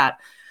 haunted that.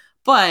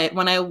 But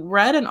when I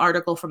read an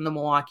article from the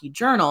Milwaukee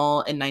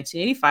Journal in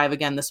 1985,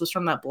 again, this was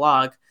from that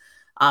blog,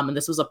 and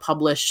this was a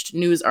published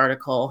news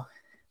article,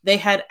 they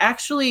had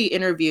actually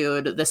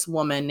interviewed this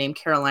woman named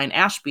Caroline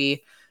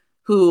Ashby,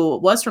 who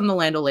was from the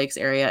Land O'Lakes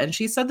area, and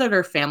she said that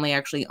her family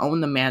actually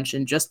owned the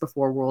mansion just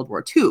before World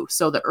War II,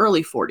 so the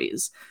early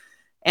 40s.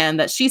 And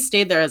that she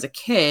stayed there as a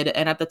kid,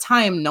 and at the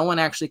time, no one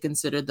actually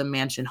considered the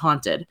mansion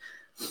haunted.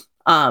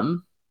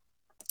 And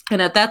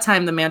at that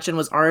time, the mansion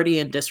was already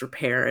in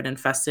disrepair and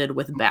infested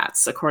with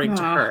bats, according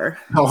to her.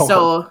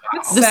 So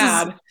that's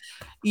sad.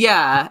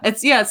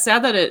 It's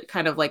sad that it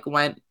kind of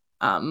went,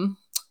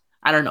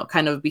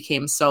 kind of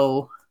became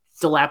so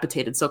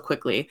dilapidated so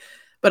quickly.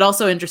 But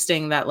also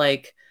interesting that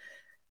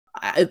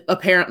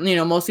apparently,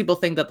 most people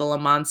think that the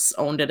Lamonts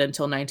owned it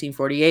until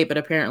 1948, but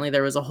apparently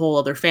there was a whole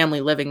other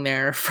family living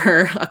there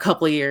for a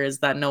couple of years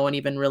that no one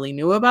even really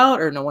knew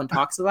about or no one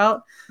talks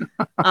about.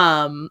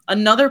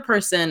 Another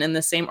person in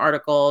the same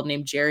article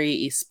named Jerry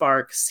E.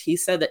 Sparks, he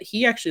said that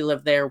he actually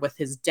lived there with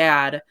his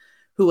dad,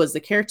 who was the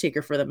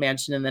caretaker for the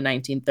mansion in the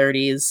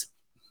 1930s.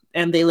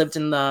 And they lived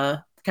in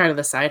the kind of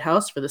the side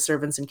house for the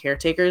servants and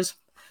caretakers.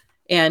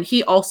 And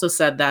he also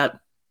said that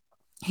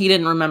he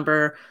didn't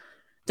remember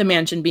the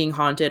mansion being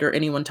haunted or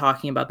anyone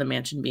talking about the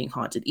mansion being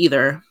haunted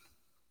either.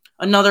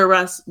 Another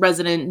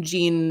resident,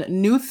 Gene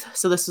Newth,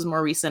 so this is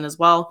more recent as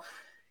well,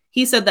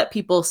 he said that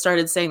people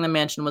started saying the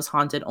mansion was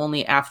haunted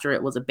only after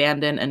it was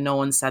abandoned, and no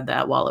one said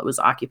that while it was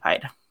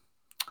occupied.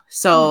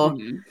 So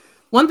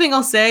one thing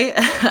I'll say,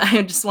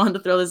 I just wanted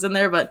to throw this in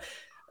there, but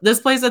this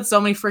place had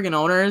so many friggin'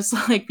 owners.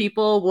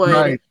 People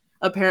would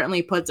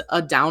apparently put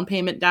a down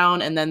payment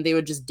down and then they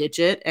would just ditch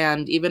it.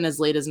 And even as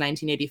late as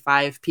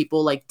 1985,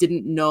 people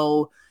didn't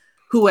know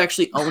who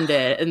actually owned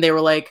it, and they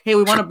were like, "Hey,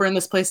 we want to burn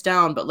this place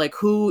down," but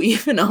who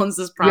even owns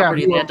this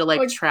property? They had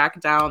to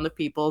track down the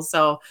people.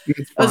 So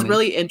it was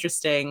really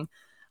interesting,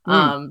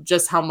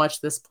 just how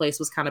much this place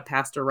was kind of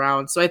passed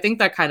around. So I think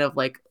that kind of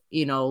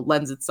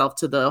lends itself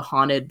to the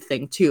haunted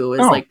thing too.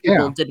 Is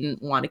people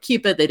didn't want to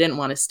keep it, they didn't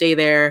want to stay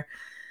there.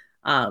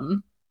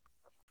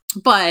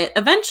 But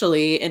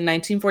eventually, in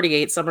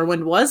 1948,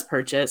 Summerwind was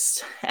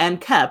purchased and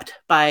kept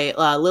by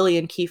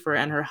Lillian Kiefer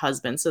and her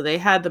husband. So they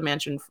had the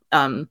mansion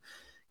kind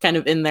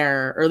of in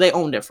there, or they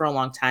owned it for a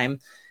long time.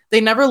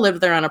 They never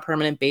lived there on a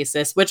permanent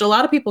basis, which a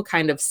lot of people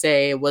kind of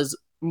say was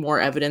more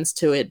evidence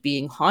to it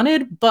being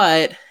haunted.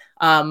 But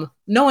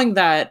knowing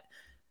that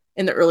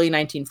in the early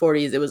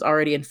 1940s, it was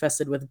already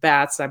infested with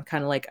bats, I'm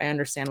kind of like, I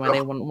understand why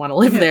they wouldn't want to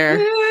live there.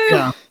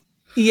 Yeah.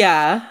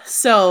 Yeah.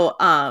 So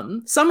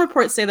some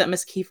reports say that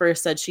Miss Kiefer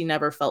said she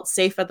never felt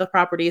safe at the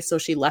property, so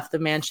she left the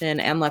mansion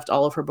and left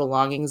all of her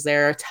belongings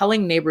there,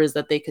 telling neighbors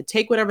that they could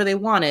take whatever they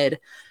wanted,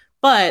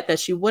 but that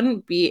she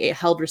wouldn't be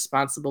held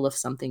responsible if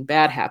something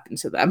bad happened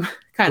to them.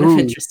 Kind of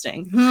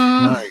interesting.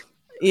 Nice.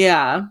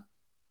 Yeah.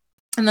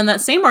 And then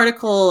that same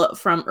article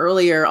from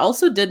earlier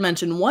also did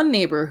mention one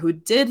neighbor who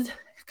did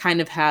kind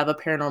of have a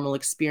paranormal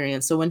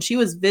experience. So when she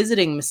was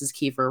visiting Mrs.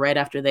 Kiefer right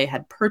after they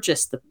had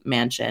purchased the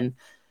mansion,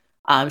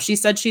 she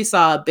said she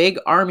saw a big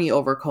army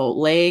overcoat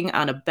laying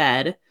on a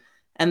bed.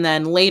 And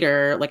then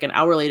later, like an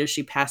hour later,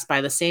 she passed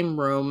by the same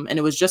room and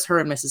it was just her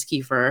and Mrs.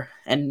 Kiefer,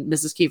 and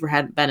Mrs. Kiefer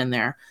hadn't been in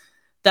there,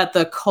 that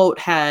the coat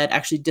had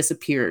actually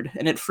disappeared,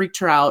 and it freaked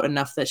her out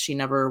enough that she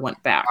never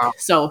went back. Wow.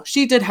 So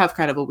she did have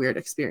kind of a weird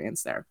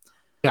experience there.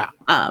 Yeah.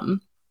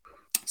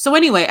 So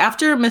anyway,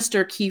 after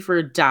Mr.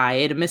 Kiefer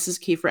died, Mrs.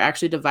 Kiefer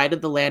actually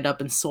divided the land up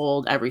and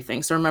sold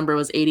everything. So remember, it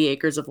was 80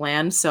 acres of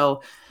land.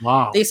 So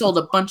they sold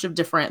a bunch of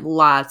different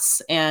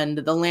lots, and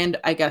the land,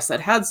 I guess, that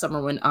had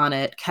Summerwind on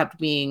it kept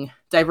being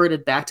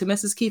diverted back to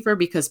Mrs. Kiefer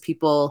because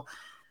people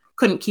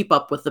couldn't keep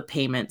up with the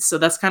payments. So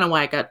that's kind of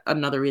why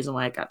another reason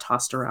why it got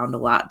tossed around a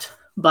lot.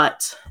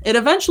 But it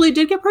eventually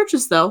did get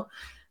purchased, though,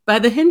 by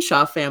the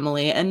Hinshaw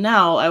family. And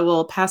now I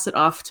will pass it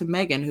off to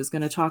Meaghan, who's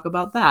going to talk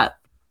about that.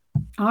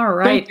 All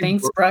right.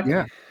 Thanks, Brooke.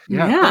 Yeah.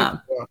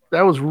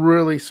 That was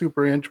really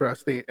super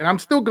interesting. And I'm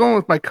still going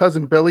with my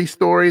cousin Billy's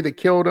story. They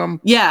killed him.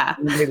 Yeah.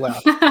 And they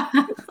left.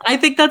 I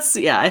think that's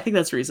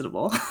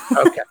reasonable.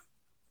 Okay.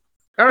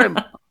 All right,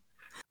 Meaghan.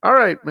 All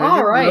right.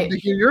 I'd love to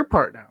hear your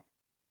part now.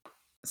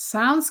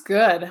 Sounds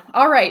good.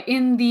 All right.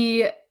 In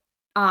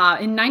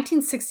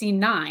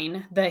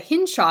 1969, the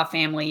Hinshaw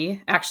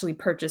family actually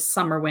purchased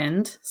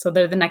Summerwind. So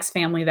they're the next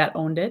family that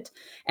owned it.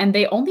 And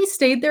they only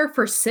stayed there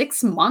for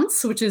 6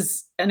 months, which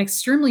is an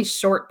extremely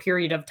short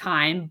period of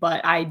time.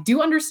 But I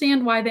do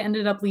understand why they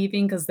ended up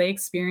leaving, because they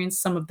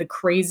experienced some of the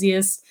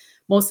craziest,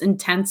 most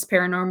intense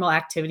paranormal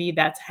activity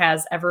that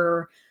has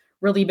ever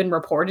really been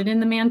reported in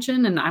the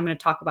mansion. And I'm going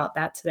to talk about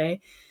that today.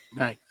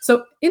 Nice.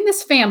 So in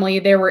this family,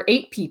 there were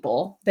 8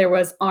 people. There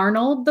was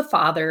Arnold, the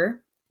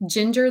father,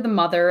 Ginger, the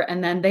mother,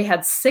 and then they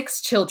had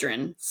 6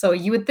 children. So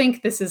you would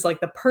think this is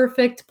like the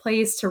perfect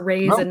place to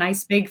raise a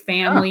nice big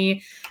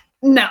family.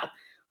 No,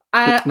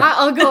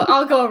 I'll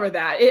go over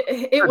that.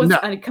 It was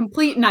a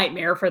complete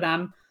nightmare for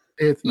them.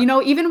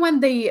 Even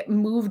when they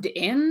moved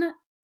in,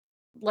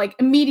 like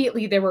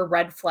immediately there were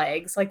red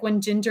flags. Like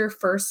when Ginger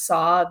first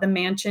saw the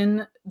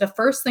mansion, the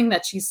first thing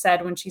that she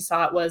said when she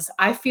saw it was,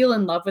 "I feel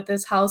in love with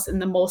this house in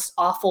the most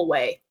awful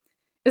way."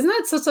 Isn't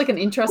that such like an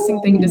interesting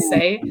thing to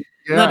say?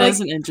 Yeah. That is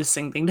an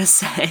interesting thing to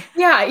say.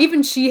 Yeah,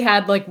 even she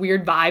had like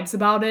weird vibes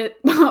about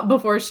it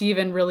before she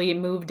even really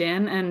moved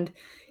in. And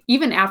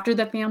even after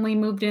the family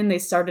moved in, they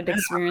started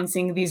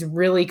experiencing these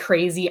really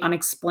crazy,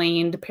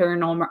 unexplained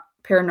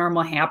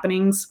paranormal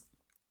happenings.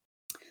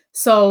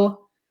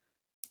 So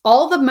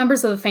all the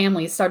members of the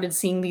family started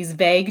seeing these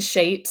vague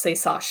shapes. They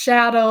saw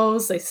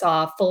shadows, they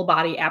saw full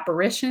body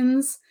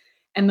apparitions.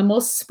 And the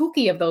most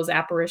spooky of those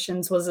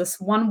apparitions was this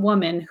one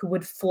woman who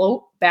would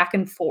float back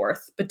and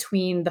forth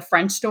between the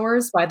French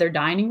doors by their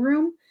dining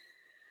room.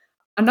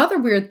 Another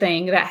weird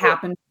thing that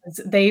happened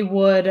was they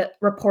would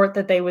report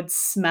that they would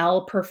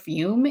smell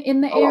perfume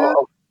in the air.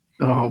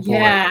 Oh boy.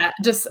 Yeah,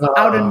 just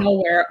out of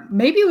nowhere.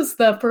 Maybe it was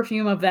the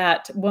perfume of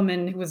that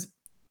woman who was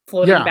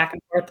floating back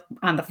and forth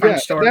on the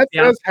French door. That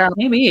does happen.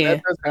 Maybe.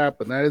 That does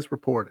happen. That is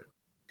reported.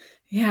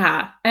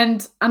 Yeah.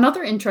 And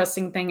another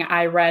interesting thing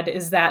I read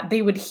is that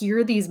they would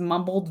hear these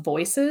mumbled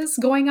voices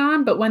going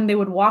on, but when they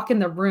would walk in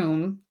the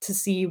room to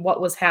see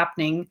what was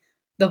happening,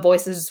 the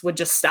voices would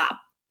just stop.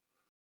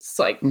 It's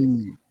like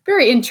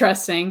very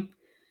interesting.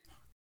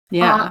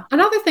 Yeah.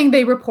 Another thing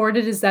they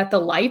reported is that the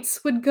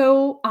lights would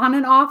go on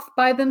and off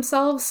by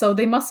themselves. So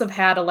they must have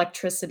had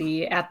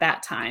electricity at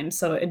that time.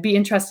 So it'd be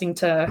interesting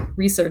to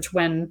research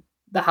when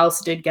the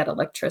house did get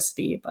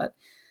electricity. But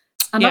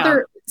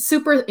another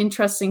super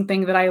interesting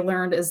thing that I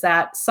learned is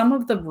that some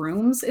of the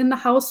rooms in the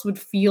house would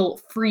feel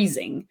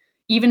freezing,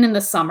 even in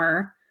the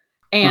summer.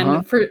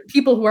 And for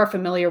people who are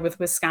familiar with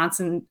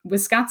Wisconsin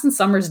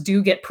summers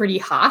do get pretty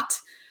hot.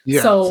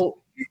 Yes. So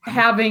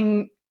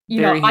having,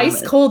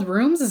 ice cold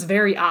rooms is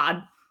very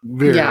odd.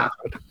 Very odd.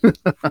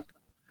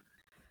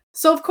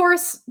 So of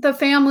course the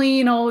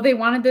family, they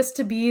wanted this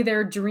to be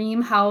their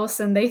dream house,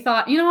 and they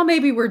thought,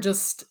 maybe we're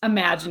just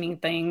imagining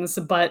things,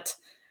 but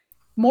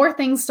more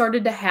things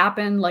started to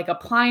happen, like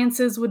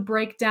appliances would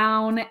break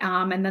down,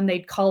 and then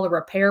they'd call a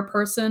repair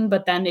person,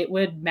 but then it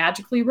would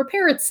magically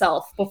repair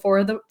itself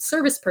before the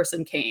service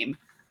person came.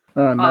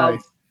 Oh,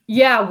 nice.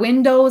 Yeah,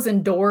 windows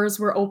and doors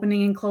were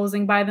opening and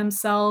closing by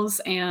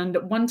themselves. And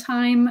one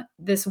time,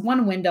 this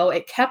one window,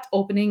 it kept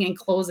opening and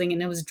closing,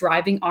 and it was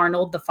driving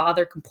Arnold, the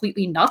father,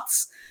 completely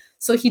nuts.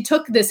 So he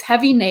took this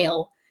heavy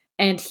nail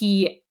and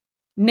he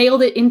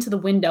nailed it into the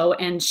window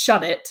and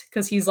shut it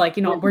because he's like,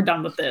 we're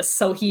done with this.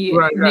 So he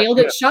nailed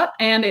it shut,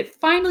 and it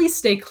finally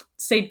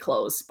stayed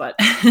closed. But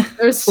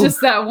there's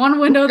just that one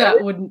window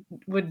that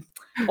would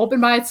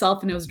open by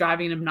itself, and it was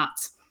driving him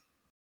nuts.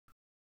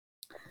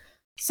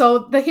 So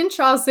the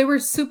Hinshaws, they were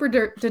super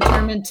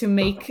determined to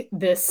make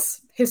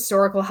this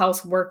historical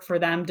house work for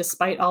them,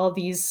 despite all of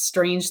these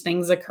strange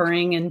things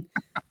occurring. And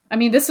I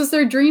mean, this was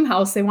their dream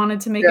house. They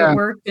wanted to make it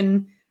work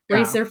and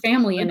raise their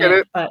family in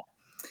it. But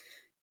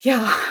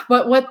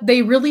what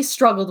they really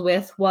struggled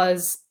with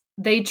was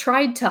they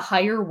tried to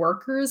hire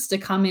workers to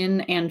come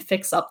in and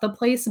fix up the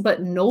place,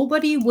 but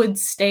nobody would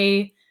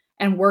stay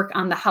and work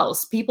on the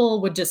house.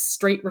 People would just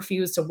straight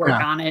refuse to work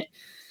on it,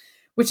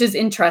 which is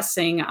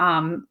interesting.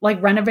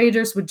 Like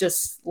renovators would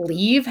just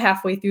leave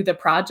halfway through the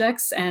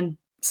projects, and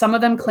some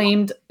of them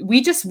claimed,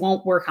 we just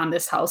won't work on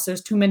this house.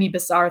 There's too many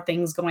bizarre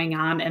things going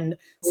on. And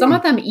some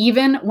of them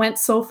even went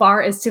so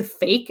far as to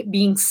fake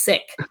being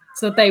sick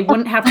so that they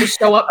wouldn't have to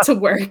show up to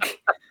work.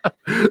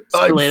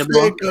 I'm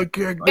sick, I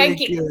can't make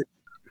it.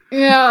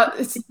 Yeah,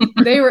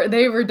 they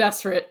were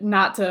desperate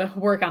not to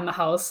work on the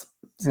house.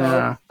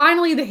 So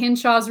finally the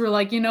Hinshaws were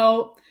like,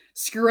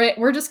 screw it.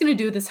 We're just going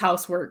to do this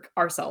housework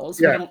ourselves.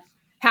 We don't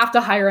have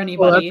to hire anybody.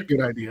 Well, that's a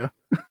good idea.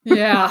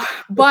 Yeah,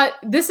 but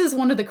this is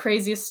one of the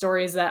craziest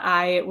stories that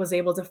I was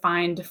able to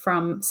find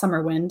from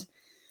Summerwind.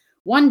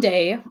 One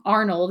day,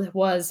 Arnold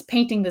was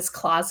painting this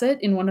closet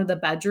in one of the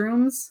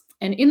bedrooms,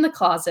 and in the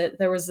closet,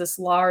 there was this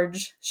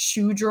large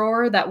shoe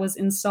drawer that was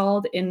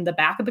installed in the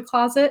back of the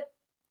closet.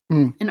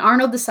 And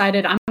Arnold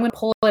decided, I'm going to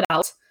pull it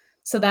out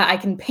so that I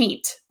can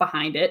paint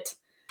behind it.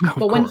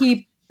 But when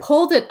he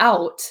pulled it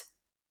out,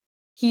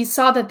 he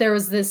saw that there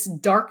was this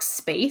dark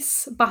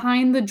space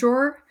behind the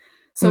drawer.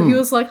 So he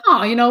was like,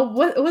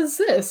 what was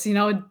this?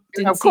 Didn't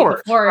see it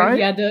before. Right?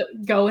 He had to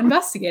go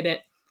investigate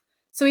it.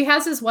 So he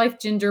has his wife,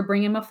 Ginger,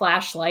 bring him a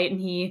flashlight,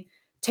 and he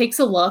takes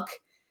a look.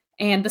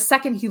 And the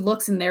second he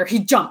looks in there, he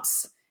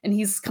jumps. And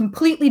he's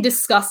completely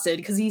disgusted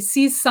because he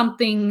sees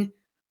something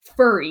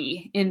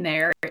furry in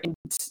there. And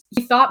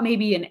he thought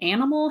maybe an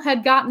animal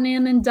had gotten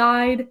in and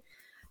died.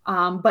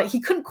 But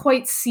he couldn't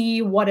quite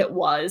see what it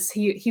was.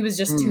 He was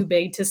just too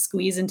big to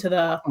squeeze into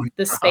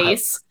the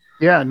space.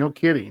 Yeah, no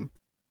kidding.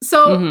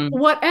 So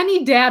what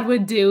any dad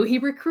would do, he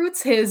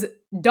recruits his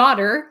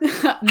daughter,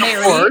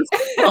 Mary,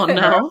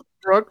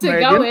 Brooke, to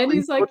Meaghan, go in.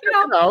 He's like,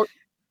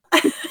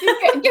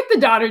 get the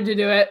daughter to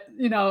do it.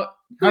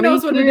 Who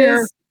knows what it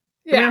is?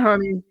 Yeah,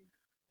 honey.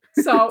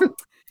 So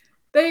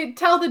they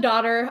tell the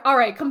daughter, all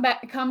right,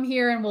 come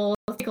here and we'll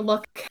take a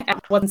look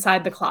at what's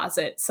inside the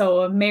closet.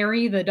 So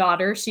Mary, the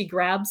daughter, she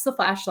grabs the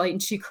flashlight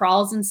and she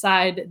crawls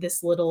inside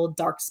this little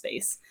dark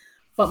space.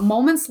 But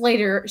moments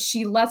later,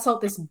 she lets out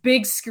this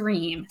big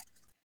scream.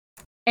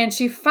 And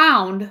she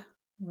found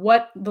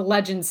what the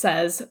legend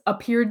says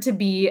appeared to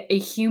be a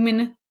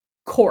human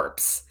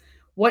corpse.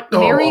 What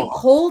Mary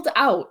pulled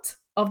out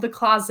of the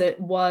closet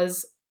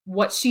was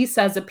what she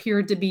says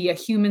appeared to be a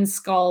human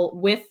skull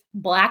with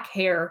black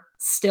hair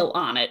still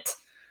on it.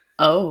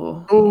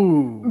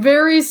 Oh.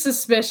 Very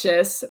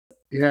suspicious.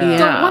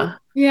 Yeah.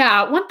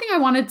 So one thing I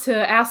wanted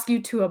to ask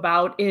you two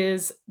about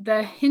is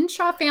the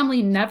Hinshaw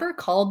family never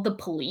called the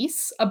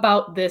police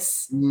about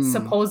this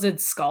supposed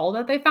skull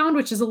that they found,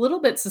 which is a little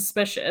bit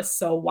suspicious.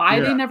 So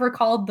why they never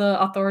called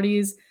the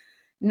authorities,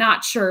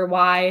 not sure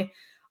why.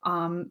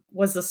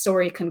 Was the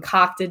story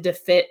concocted to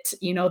fit,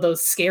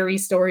 those scary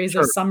stories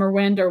of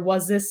Summerwind, or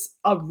was this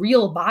a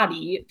real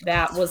body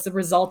that was the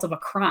result of a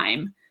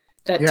crime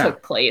that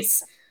took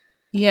place?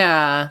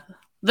 Yeah.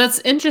 That's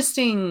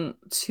interesting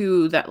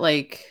too, that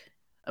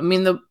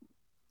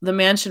the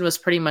mansion was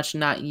pretty much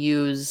not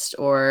used,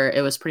 or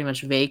it was pretty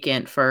much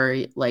vacant for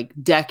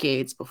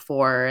decades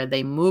before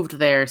they moved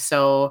there.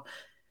 So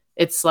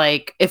it's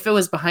like, if it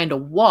was behind a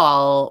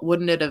wall,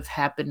 wouldn't it have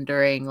happened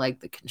during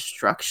the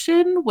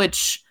construction?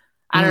 Which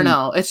I don't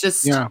know. It's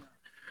just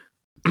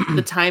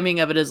the timing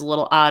of it is a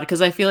little odd,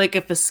 because I feel like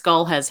if the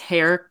skull has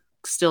hair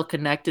still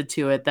connected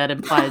to it, that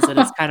implies that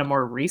it's kind of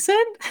more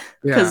recent,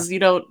 because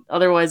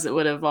otherwise it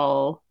would have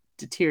all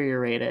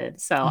deteriorated.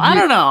 So I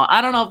don't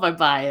know if I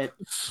buy it.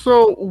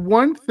 So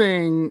one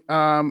thing,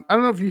 I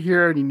don't know if you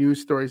hear any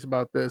news stories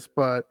about this,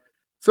 but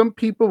some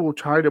people will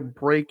try to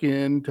break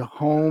into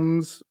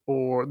homes,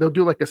 or they'll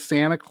do like a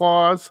Santa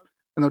Claus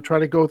and they'll try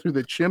to go through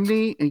the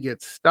chimney and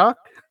get stuck.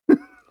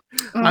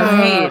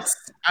 I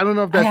don't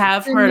know if that's, I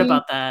have heard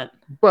about that.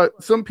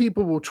 But some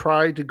people will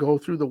try to go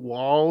through the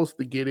walls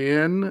to get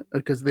in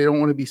because they don't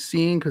want to be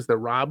seen because they're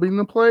robbing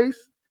the place.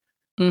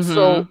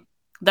 So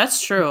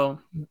that's true.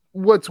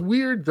 What's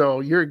weird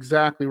though, you're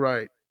exactly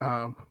right,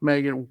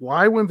 Meaghan.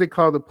 Why wouldn't they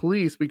call the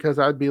police? Because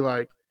I'd be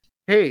like,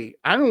 hey,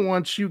 I don't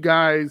want you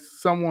guys,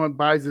 someone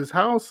buys this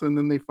house and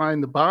then they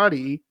find the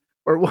body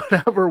or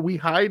whatever, we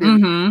hide it,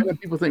 and then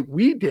people think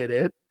we did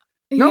it.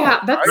 No,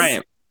 that's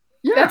right.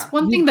 Yeah, That's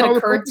one you thing that call the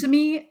occurred police. to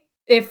me.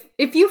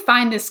 If you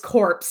find this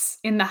corpse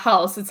in the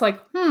house, it's like,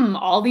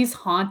 all these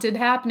haunted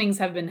happenings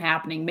have been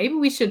happening. Maybe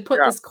we should put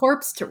Yeah, this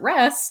corpse to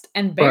rest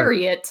and right.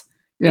 bury it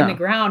in the Yeah.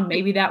 ground.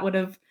 Maybe that would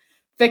have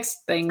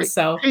fixed Hey, things.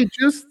 So hey,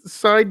 just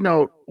side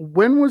note,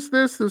 when was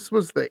this? This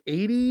was the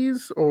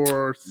 80s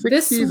or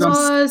this 60s?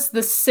 was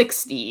the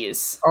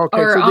 60s. Okay,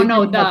 Or so oh they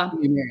no, didn't have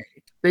DNA.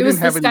 They it didn't was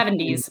the have any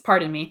DNA. 70s,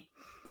 pardon me.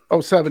 Oh,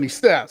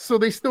 70s. Yeah. So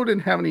they still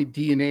didn't have any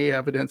DNA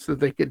evidence that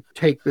they could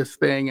take this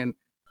thing and,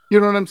 you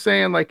know what I'm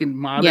saying? Like in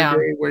modern Yeah.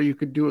 day where you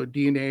could do a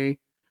DNA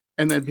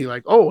and then be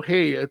like, oh,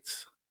 hey,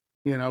 it's,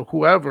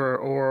 whoever,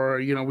 or,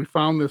 we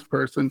found this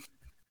person.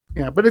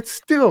 Yeah, but it's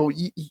still,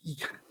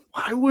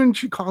 why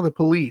wouldn't you call the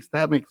police?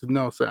 That makes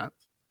no sense.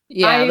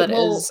 Yeah, that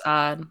is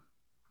odd.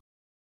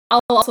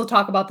 I'll also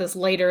talk about this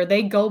later.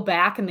 They go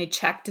back and they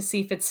check to see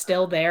if it's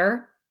still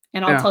there,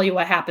 and I'll Yeah. tell you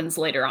what happens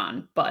later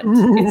on. But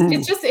Ooh.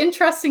 it's just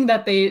interesting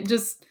that they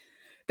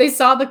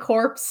saw the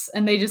corpse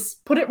and they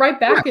just put it right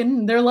back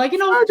in. They're like,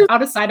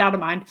 out of sight, out of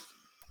mind.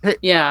 Hey,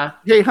 Yeah.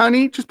 Hey,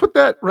 honey, just put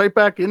that right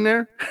back in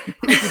there.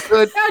 If you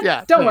could.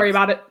 Yeah. Don't worry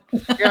about it.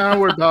 Yeah, don't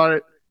worry about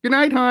it. Good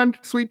night, hon.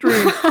 Sweet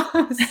dreams.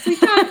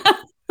 Sweet night.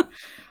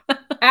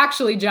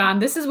 Actually, John,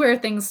 this is where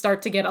things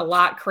start to get a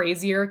lot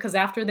crazier because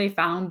after they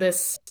found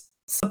this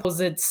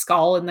supposed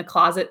skull in the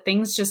closet,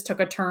 things just took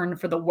a turn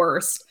for the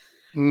worst.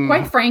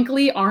 Quite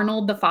frankly,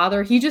 Arnold, the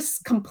father, he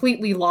just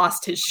completely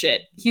lost his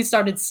shit. He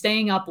started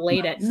staying up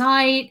late at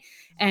night,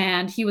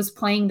 and he was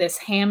playing this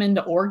Hammond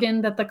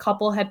organ that the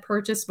couple had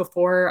purchased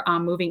before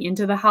moving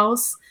into the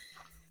house.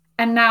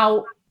 And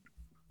now,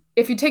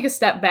 if you take a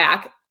step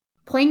back,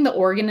 playing the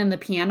organ and the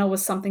piano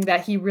was something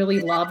that he really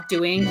loved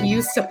doing. He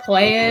used to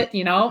play it,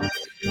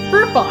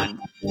 for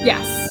fun.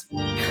 Yes.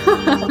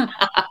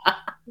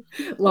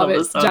 Love it,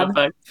 the sound John.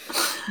 effect.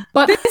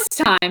 But this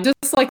time,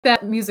 just like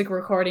that music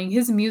recording,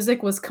 his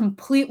music was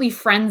completely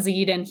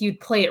frenzied and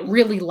he'd play it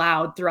really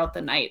loud throughout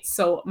the night.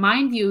 So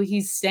mind you,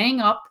 he's staying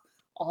up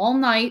all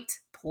night,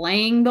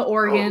 playing the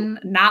organ,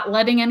 not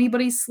letting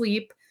anybody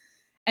sleep.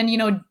 And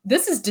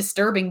this is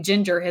disturbing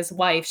Ginger, his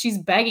wife. She's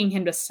begging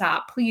him to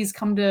stop. Please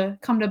come to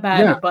bed.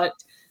 Yeah. But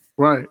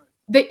Right.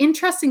 The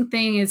interesting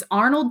thing is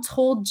Arnold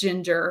told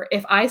Ginger,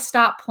 if I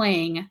stop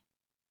playing,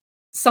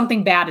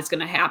 something bad is going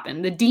to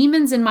happen. The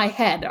demons in my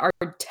head are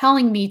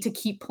telling me to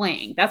keep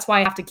playing. That's why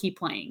I have to keep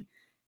playing.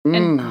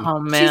 And Oh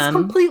man. she's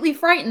completely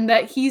frightened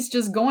that he's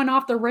just going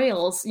off the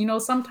rails.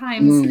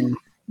 Sometimes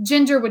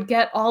Ginger would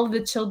get all of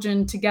the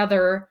children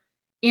together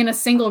in a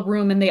single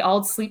room and they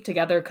all sleep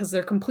together because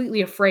they're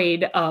completely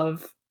afraid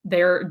of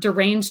their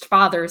deranged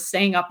father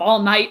staying up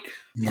all night,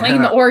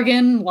 playing the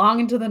organ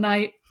long into the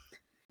night.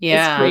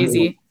 Yeah. It's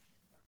crazy.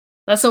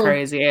 That's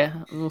crazy.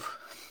 Oof.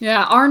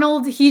 Yeah,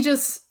 Arnold,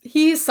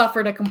 he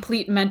suffered a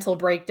complete mental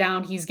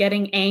breakdown. He's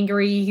getting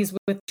angry, he's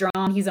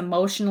withdrawn, he's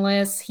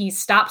emotionless, he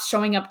stops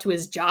showing up to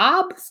his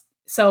job.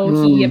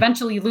 So he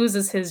eventually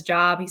loses his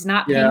job. He's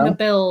not paying the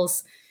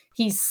bills.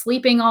 He's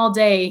sleeping all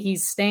day.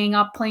 He's staying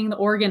up playing the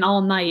organ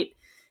all night.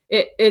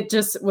 It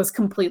just was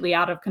completely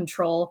out of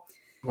control.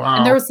 Wow.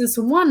 And there was this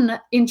one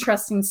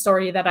interesting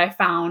story that I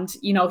found.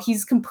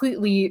 He's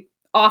completely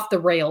off the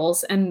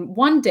rails. And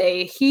one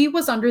day he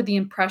was under the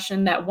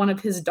impression that one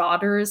of his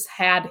daughters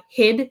had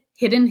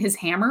hidden his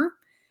hammer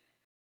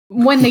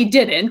when they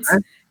didn't.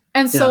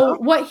 And so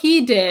what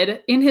he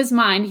did in his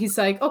mind, he's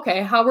like,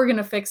 okay, how we're going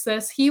to fix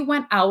this? He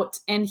went out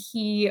and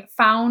he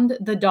found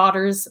the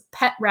daughter's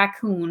pet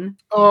raccoon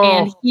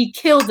and he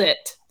killed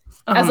it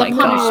as a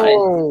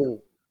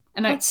punishment.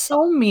 And that's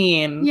so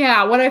mean.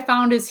 Yeah, what I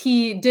found is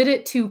he did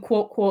it to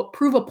quote, quote,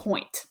 prove a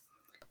point.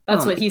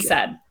 That's what he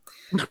said.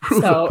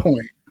 Prove a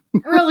point.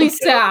 Really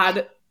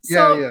sad.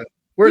 Yeah.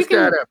 Where's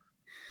Dad at?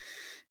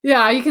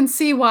 Yeah, you can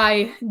see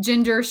why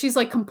Ginger, she's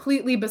like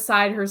completely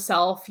beside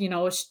herself.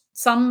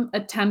 Some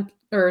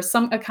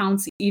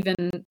accounts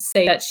even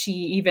say that she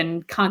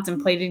even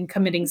contemplated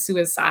committing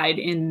suicide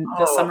in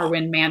the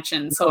Summerwind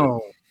Mansion.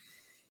 So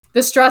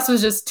the stress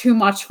was just too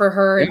much for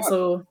her. And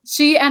so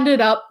she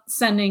ended up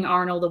sending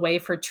Arnold away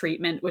for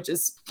treatment, which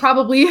is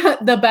probably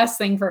the best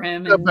thing for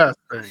him. The best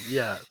thing,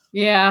 yes.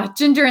 Yeah,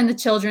 Ginger and the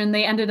children,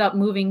 they ended up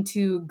moving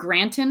to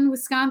Granton,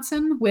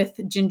 Wisconsin with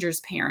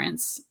Ginger's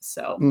parents.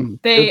 So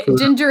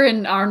Ginger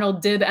and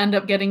Arnold did end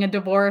up getting a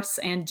divorce,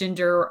 and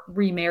Ginger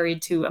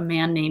remarried to a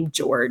man named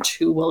George,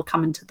 who will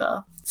come into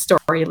the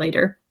story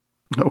later.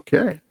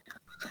 Okay.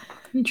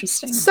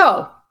 Interesting.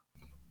 So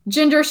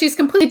Ginger, she's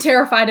completely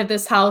terrified of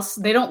this house.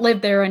 They don't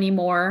live there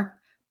anymore.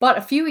 But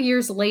a few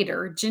years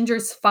later,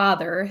 Ginger's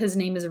father, his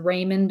name is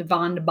Raymond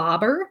von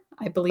Bobber.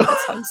 I believe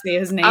that's how you say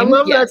his name. I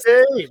love that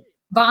name.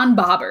 Von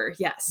Bobber,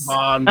 yes.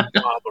 Von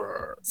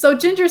Bobber. So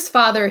Ginger's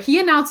father, he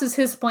announces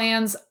his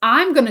plans.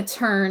 I'm going to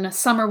turn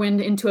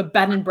Summerwind into a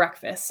bed and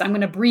breakfast. I'm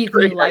going to breathe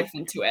new life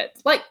into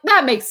it. Like,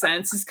 that makes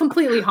sense. It's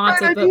completely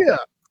haunted, but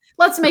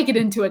let's make it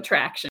into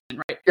attraction,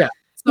 right? Yeah.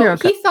 So Yeah,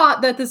 okay. he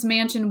thought that this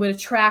mansion would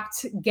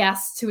attract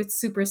guests to its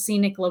super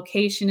scenic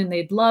location and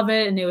they'd love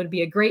it and it would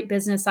be a great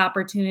business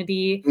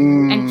opportunity.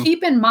 And Mm,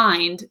 keep in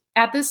mind,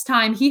 at this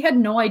time, he had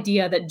no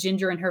idea that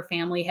Ginger and her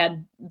family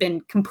had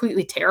been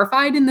completely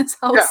terrified in this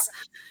yeah. house.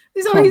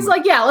 So Oh he's my,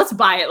 like, yeah, let's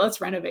buy it.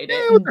 Let's renovate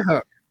it. what the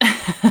heck?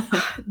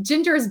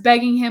 Ginger is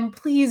begging him,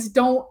 please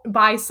don't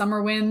buy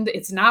Summerwind.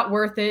 It's not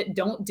worth it.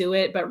 Don't do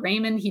it. But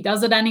Raymond, he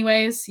does it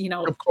anyways.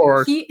 Of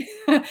course. He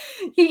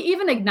he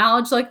even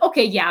acknowledged, like,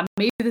 okay, yeah,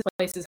 maybe this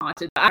place is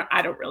haunted, but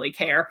I don't really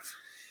care.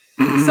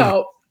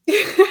 So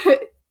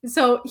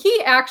so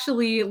he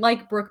actually,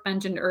 like Brooke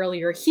mentioned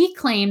earlier, he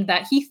claimed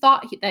that he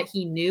thought that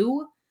he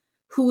knew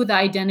who the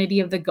identity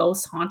of the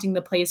ghost haunting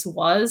the place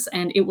was,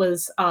 and it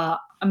was a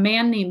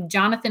man named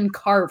Jonathan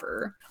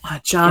Carver.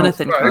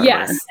 Jonathan Oh, right. Carver.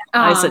 Yes,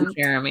 I said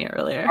Jeremy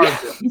earlier.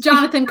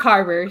 Jonathan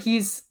Carver.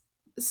 He's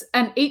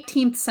an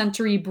 18th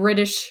century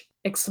British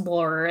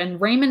explorer, and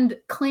Raymond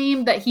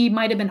claimed that he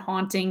might have been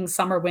haunting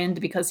Summerwind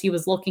because he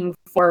was looking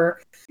for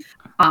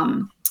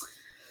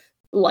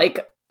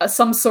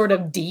some sort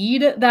of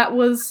deed that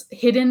was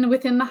hidden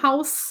within the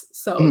house.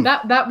 So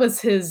that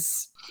was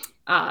his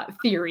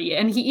theory,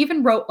 and he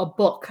even wrote a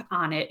book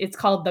on it. It's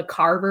called The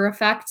Carver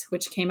Effect,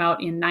 which came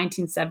out in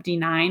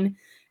 1979.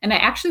 And I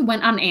actually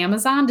went on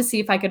Amazon to see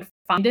if I could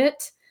find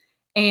it.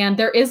 And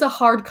there is a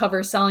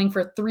hardcover selling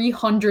for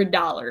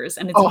 $300,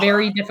 and it's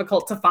very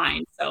difficult to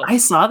find. So I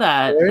saw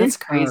that. Okay, That's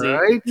crazy.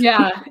 all right.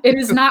 yeah, it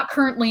is not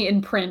currently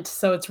in print,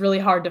 so it's really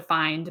hard to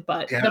find.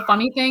 But the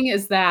funny thing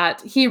is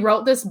that he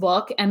wrote this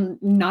book,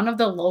 and none of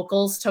the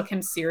locals took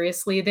him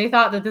seriously. They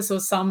thought that this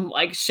was some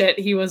like shit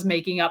he was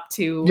making up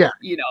to,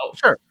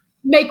 Sure.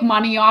 make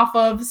money off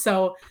of.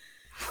 So,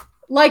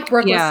 like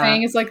Brooke was Yeah.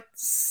 saying, it's like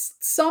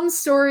some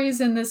stories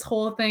in this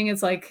whole thing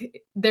is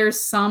like there's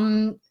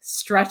some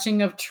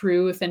stretching of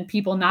truth and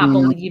people not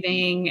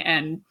believing,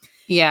 and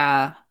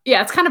Yeah.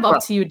 it's kind of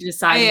up to you to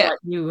decide what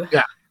you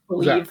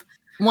believe. Exactly.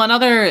 One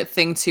other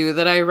thing too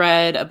that I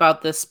read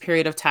about this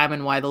period of time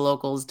and why the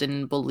locals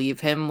didn't believe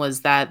him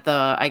was that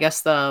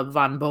the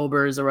Von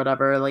Bobers or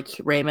whatever, like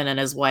Raymond and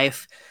his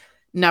wife,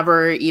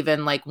 never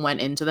even like went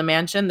into the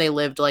mansion. They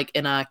lived like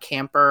in a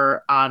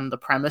camper on the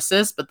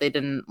premises, but they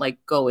didn't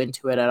like go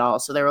into it at all.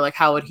 So they were like,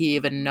 how would he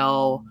even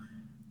know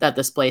that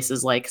this place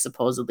is like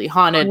supposedly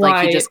haunted? Right.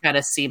 Like he just kind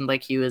of seemed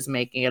like he was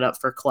making it up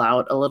for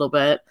clout a little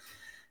bit.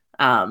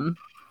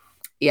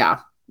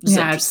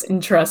 It's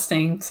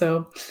interesting.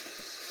 So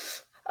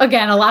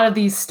again, a lot of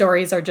these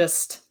stories are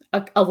just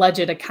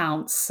alleged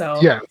accounts.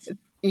 So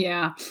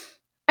yeah.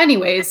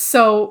 Anyways,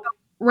 so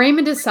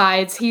Raymond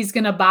decides he's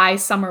going to buy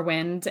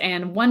Summerwind,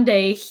 and one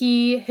day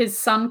his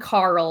son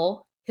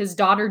Carl, his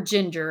daughter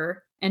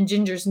Ginger, and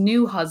Ginger's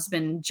new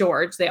husband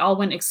George, they all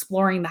went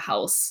exploring the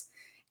house.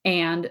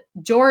 And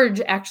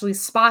George actually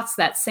spots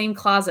that same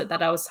closet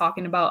that I was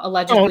talking about,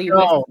 allegedly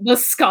with the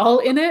skull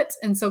in it.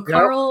 And so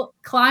Carl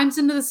climbs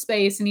into the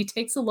space and he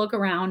takes a look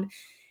around,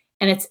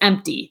 and it's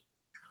empty.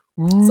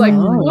 It's like,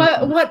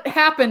 what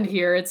happened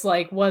here? It's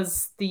like,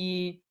 was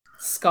the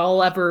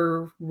skull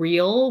ever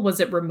real? Was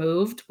it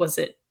removed? Was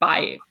it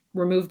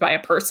removed by a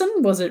person?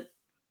 Was it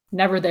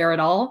never there at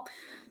all?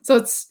 So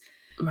it's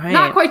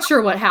not quite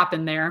sure what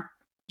happened there.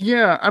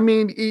 Yeah, I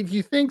mean, if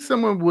you think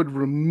someone would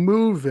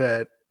remove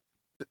it,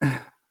 yeah,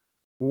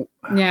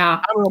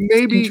 I don't know,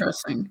 maybe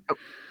interesting.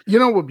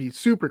 What would be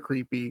super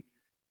creepy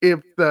if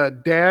the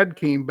dad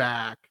came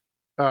back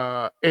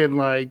and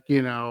like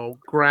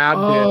grabbed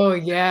it. Oh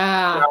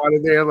yeah, out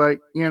of there, like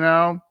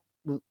it'd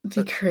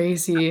be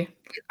crazy.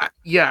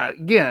 Yeah,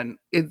 again,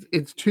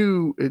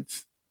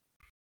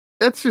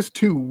 that's just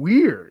too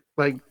weird.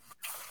 Like,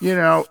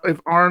 if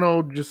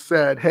Arnold just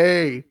said,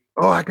 "Hey,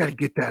 I got to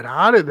get that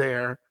out of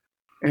there,"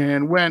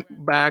 and went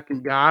back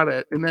and got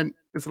it, and then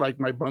it's like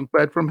my bunk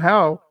bed from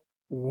hell.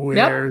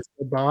 Where's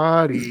the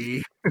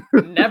body?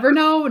 Never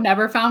know.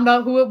 Never found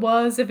out who it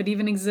was, if it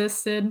even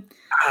existed.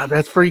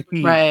 That's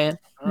freaky. Right.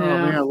 Oh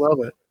man, I love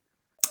it.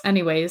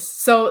 Anyways,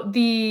 so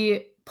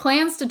the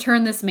plans to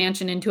turn this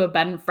mansion into a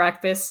bed and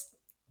breakfast,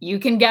 you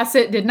can guess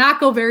it, did not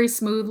go very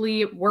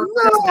smoothly. Work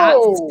did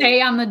not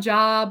stay on the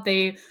job.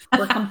 They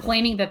were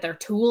complaining that their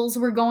tools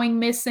were going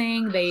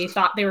missing. They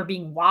thought they were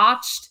being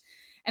watched.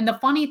 And the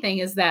funny thing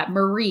is that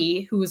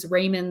Marie, who is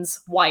Raymond's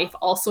wife,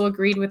 also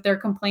agreed with their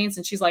complaints.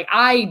 And she's like,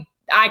 I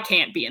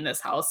can't be in this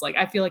house. Like,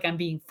 I feel like I'm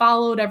being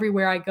followed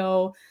everywhere I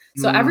go.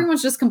 So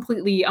everyone's just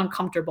completely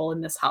uncomfortable in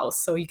this house.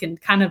 So you can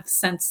kind of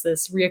sense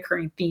this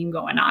reoccurring theme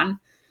going on.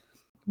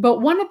 But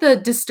one of the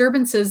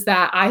disturbances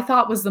that I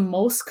thought was the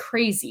most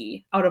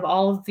crazy out of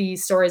all of the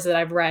stories that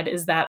I've read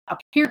is that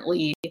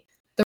apparently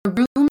the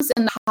rooms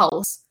in the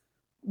house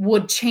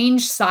would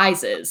change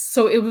sizes.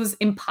 So it was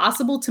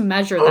impossible to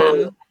measure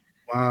them.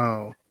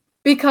 Wow.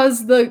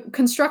 Because the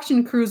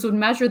construction crews would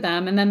measure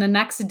them, and then the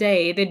next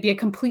day they'd be a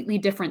completely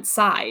different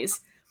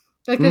size.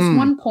 Like this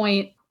one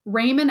point,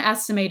 Raymond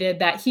estimated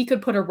that he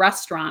could put a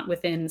restaurant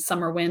within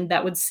Summerwind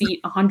that would seat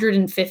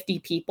 150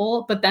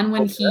 people. But then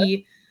when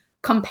he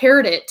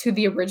compared it to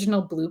the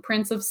original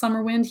blueprints of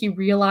Summerwind, he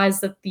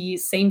realized that the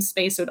same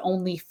space would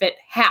only fit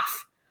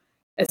half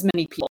as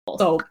many people.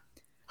 So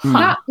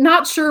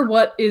not sure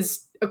what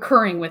is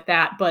occurring with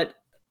that, but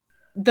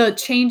the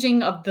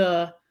changing of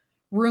the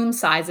room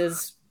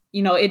sizes,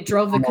 it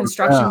drove the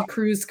construction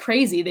crews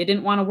crazy. They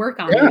didn't want to work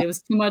on it. It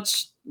was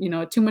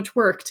too much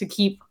work to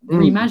keep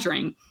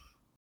remeasuring.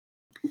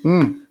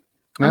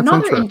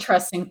 Another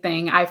interesting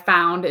thing I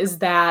found is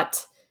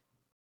that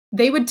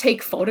they would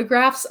take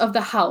photographs of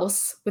the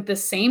house with the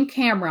same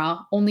camera,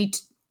 only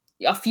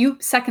a few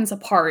seconds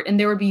apart, and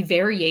there would be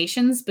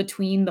variations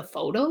between the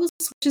photos,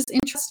 which is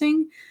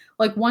interesting.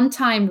 Like one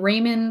time,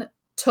 Raymond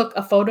took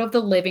a photo of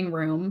the living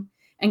room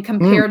and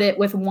compared it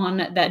with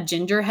one that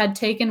Ginger had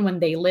taken when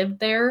they lived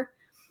there.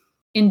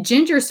 In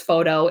Ginger's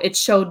photo, it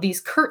showed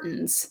these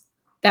curtains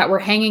that were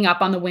hanging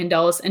up on the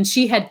windows, and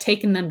she had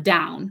taken them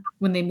down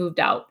when they moved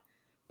out.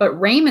 But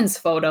Raymond's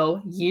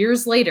photo,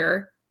 years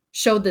later,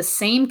 showed the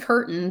same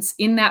curtains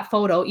in that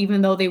photo,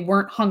 even though they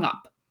weren't hung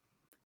up.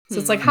 So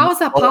it's like, how is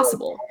that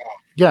possible?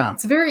 Yeah.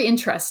 It's very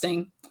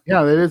interesting.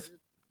 Yeah, that is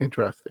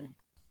interesting.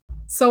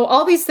 So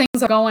all these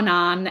things are going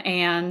on,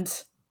 and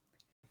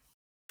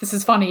this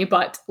is funny,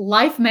 but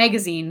Life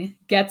magazine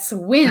gets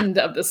wind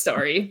of the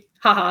story.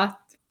 Haha.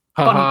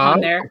 Funny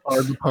pun there.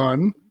 Hard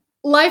pun.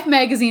 Life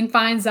magazine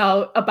finds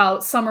out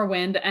about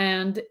Summerwind,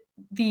 and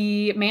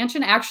the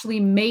mansion actually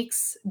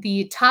makes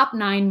the top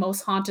 9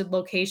 most haunted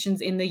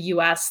locations in the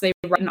US. They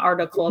write an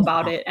article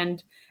about it.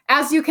 And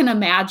as you can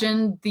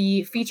imagine,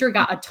 the feature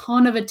got a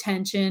ton of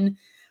attention.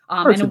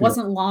 And it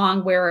wasn't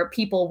long where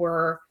people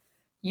were,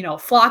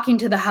 flocking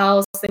to the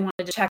house. They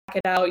wanted to check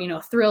it out,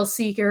 thrill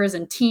seekers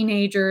and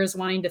teenagers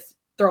wanting to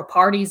throw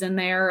parties in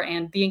there.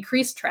 And the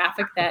increased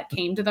traffic that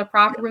came to the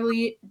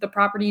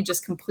property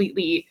just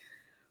completely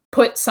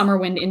put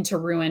Summerwind into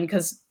ruin,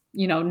 because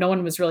no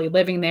one was really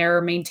living there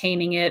or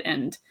maintaining it.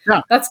 And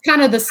that's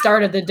kind of the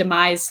start of the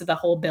demise to the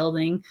whole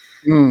building.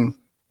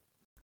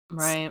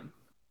 Right.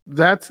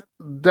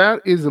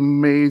 That is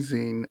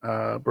amazing,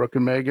 Brooke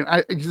and Meaghan.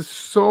 I just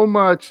so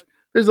much.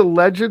 There's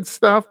alleged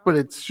stuff, but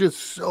it's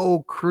just so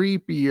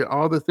creepy.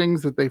 All the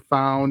things that they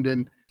found,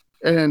 and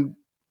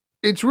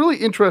it's really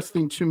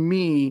interesting to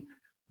me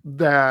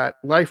that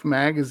Life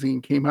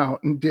magazine came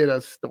out and did a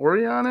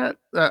story on it.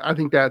 I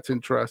think that's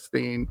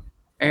interesting,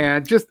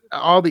 and just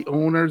all the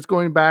owners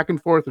going back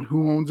and forth and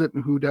who owns it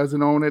and who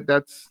doesn't own it.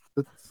 That's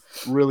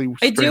really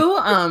strange. I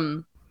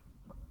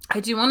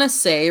do want to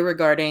say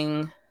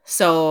regarding,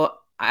 so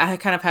I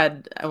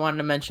wanted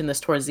to mention this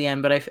towards the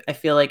end, but I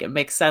feel like it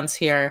makes sense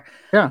here.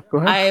 Yeah, go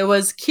ahead. I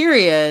was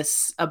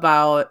curious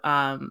about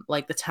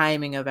like the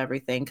timing of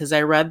everything, because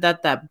I read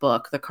that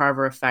book, The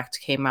Carver Effect,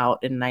 came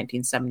out in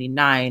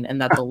 1979,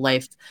 and that the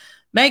Life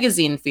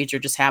magazine feature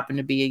just happened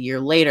to be a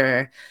year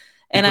later.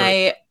 And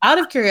I, out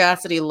of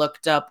curiosity,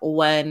 looked up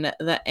when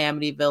the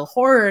Amityville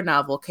horror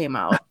novel came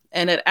out,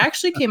 and it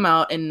actually came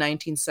out in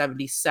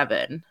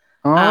 1977.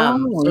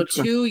 So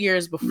 2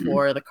 years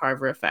before The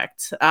Carver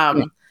Effect.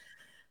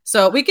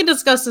 So we can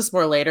discuss this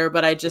more later,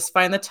 but I just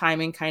find the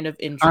timing kind of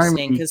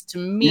interesting, because to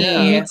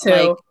me, as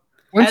the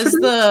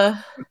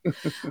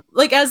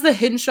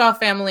Hinshaw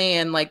family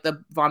and like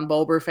the Von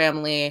Bober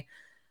family,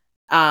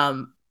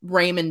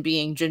 Raymond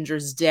being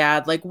Ginger's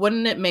dad, like,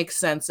 wouldn't it make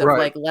sense if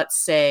like, let's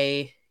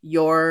say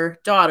your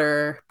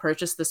daughter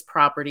purchased this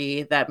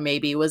property that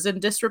maybe was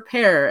in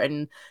disrepair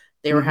and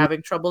they were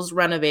having troubles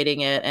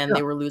renovating it and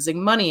they were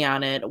losing money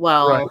on it.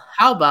 Well,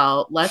 how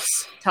about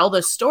let's tell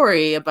the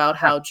story about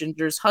how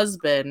Ginger's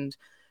husband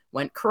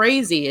went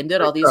crazy and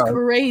did all these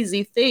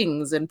crazy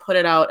things, and put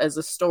it out as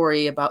a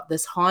story about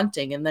this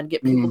haunting, and then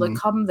get people to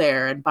come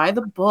there and buy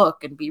the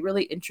book and be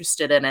really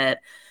interested in it.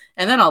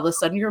 And then all of a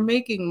sudden you're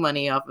making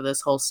money off of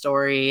this whole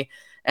story.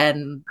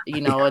 And,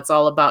 it's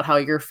all about how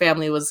your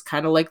family was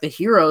kind of like the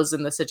heroes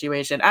in the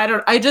situation.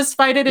 I just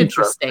find it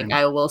interesting,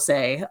 I will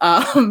say.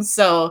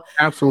 So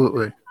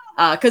absolutely.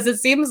 Because it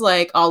seems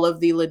like all of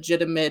the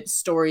legitimate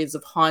stories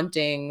of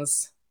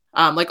hauntings,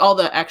 like all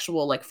the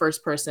actual like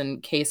first person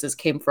cases,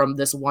 came from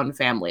this one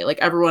family. Like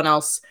everyone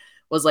else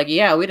was like,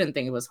 yeah, we didn't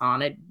think it was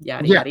haunted,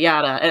 yada, yada,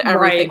 yada. And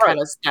everything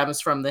kind of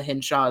stems from the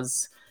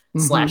Hinshaws /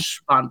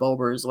 Von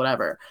Bobers,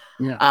 whatever.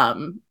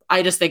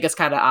 I just think it's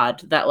kind of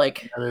odd that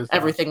like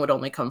everything would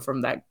only come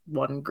from that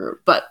one group.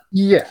 But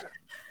yeah,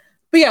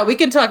 we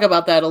can talk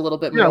about that a little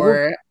bit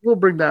more. We'll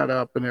bring that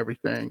up and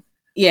everything.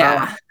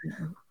 Yeah.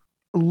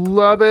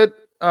 Love it.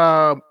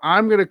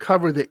 I'm going to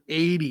cover the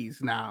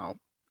 80s now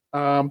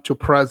to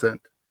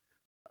present.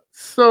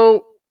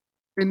 So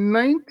in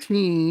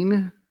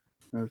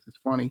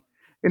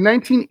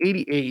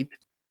 1988,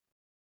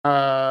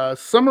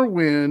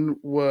 Summerwind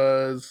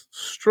was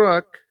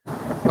struck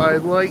by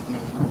lightning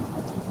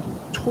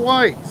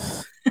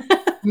twice.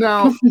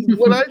 Now,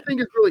 what I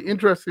think is really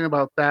interesting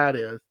about that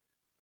is,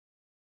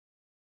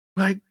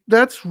 like,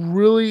 that's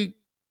really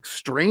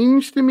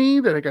strange to me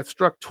that it got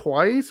struck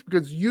twice,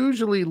 because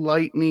usually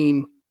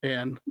lightning,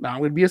 and now I'm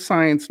going to be a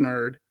science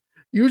nerd,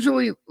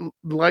 usually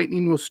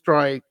lightning will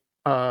strike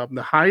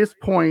the highest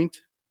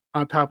point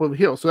on top of a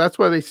hill. So that's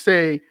why they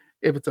say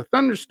if it's a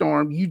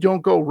thunderstorm, you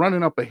don't go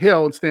running up a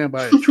hill and stand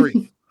by a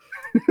tree.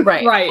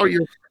 Right. Or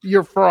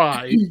you're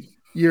fried.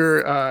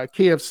 your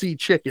KFC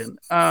chicken.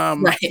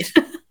 Right.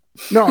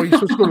 No, you're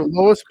supposed to go to the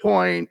lowest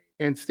point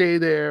and stay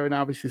there, and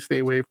obviously stay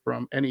away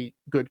from any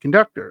good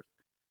conductors.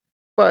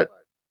 But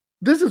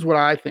this is what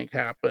I think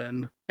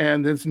happened,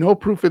 and there's no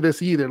proof of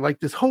this either. Like,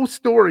 this whole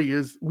story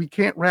is we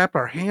can't wrap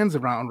our hands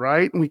around,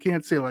 right? And we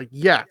can't say like,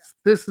 yes,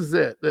 this is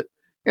it.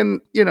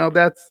 And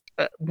that's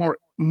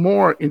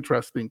more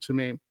interesting to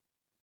me.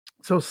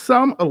 So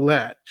some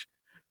allege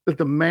that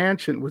the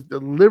mansion was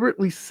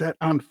deliberately set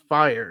on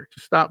fire to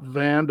stop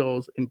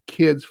vandals and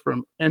kids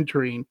from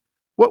entering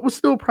what was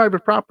still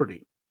private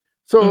property.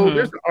 So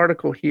there's an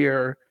article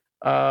here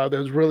that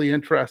was really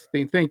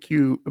interesting. Thank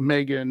you,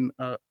 Meaghan,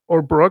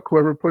 or Brooke,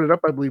 whoever put it up.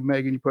 I believe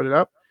Meaghan, you put it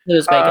up. It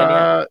was Meaghan,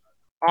 yeah.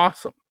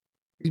 Awesome,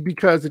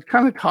 because it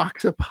kind of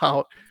talks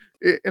about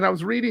and I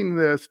was reading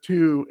this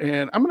too,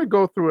 and I'm going to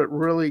go through it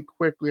really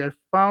quickly. I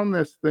found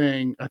this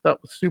thing I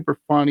thought was super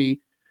funny.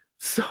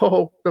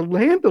 So the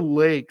Land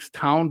O'Lakes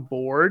town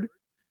board,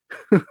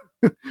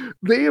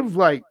 they have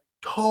like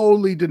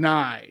totally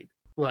denied,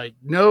 like,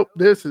 nope,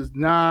 this is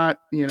not,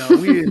 we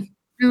didn't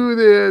do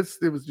this.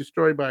 It was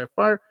destroyed by a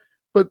fire.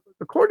 But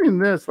according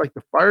to this, like,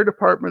 the fire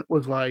department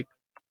was like,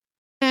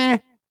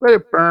 let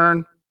it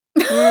burn.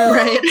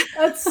 Right.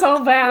 That's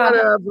so bad.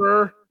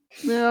 Whatever.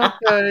 Yeah,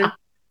 okay.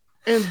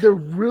 And they're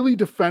really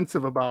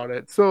defensive about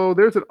it. So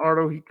there's an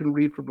article you can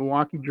read from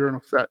Milwaukee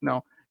Journal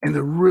Sentinel, and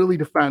they're really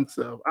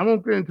defensive. I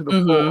won't get into the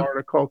full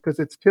article because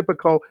it's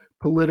typical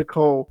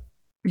political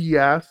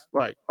BS.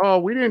 Like, oh,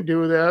 we didn't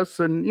do this,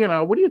 and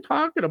what are you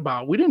talking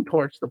about? We didn't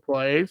torch the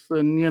place,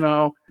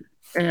 and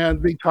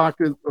and they talk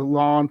to the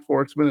law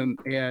enforcement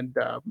and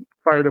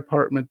fire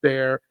department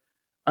there,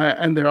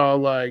 and they're all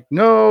like,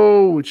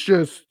 no, it's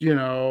just it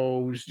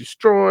was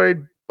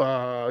destroyed.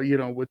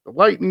 With the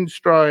lightning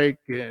strike,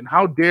 and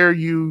how dare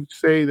you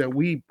say that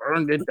we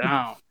burned it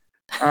down?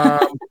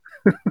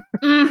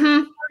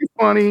 Pretty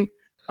funny.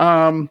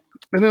 And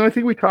then I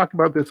think we talked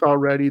about this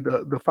already.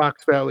 The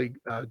Fox Valley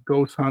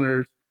ghost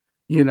hunters,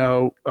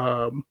 who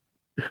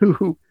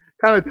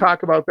kind of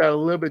talk about that a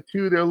little bit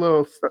too. They're a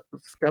little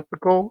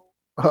skeptical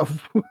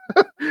of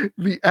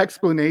the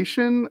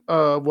explanation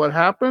of what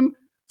happened.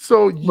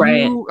 So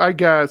I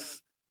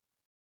guess.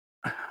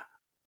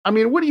 I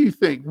mean, what do you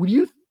think?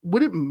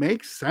 Would it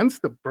make sense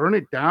to burn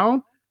it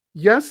down?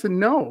 Yes and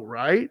no,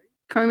 right?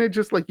 Kind of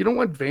just like, you don't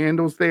want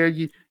vandals there.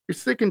 You're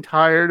sick and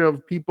tired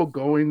of people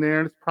going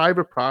there. It's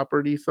private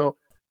property. So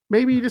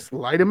maybe you just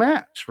light a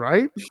match,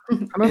 right? I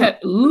don't know.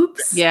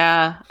 Oops.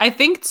 Yeah, I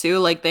think too,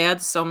 like, they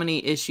had so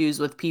many issues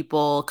with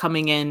people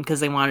coming in because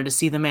they wanted to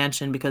see the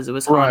mansion because it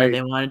was haunted. Right.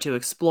 They wanted to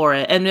explore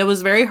it, and it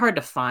was very hard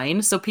to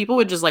find. So people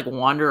would just like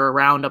wander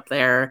around up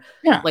there,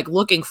 like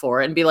looking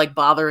for it, and be like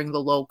bothering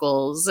the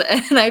locals.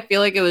 And I feel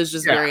like it was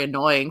just very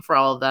annoying for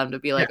all of them to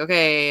be like,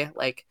 okay,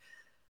 like,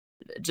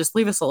 just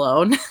leave us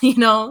alone,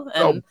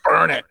 and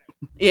burn it.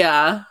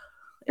 Yeah.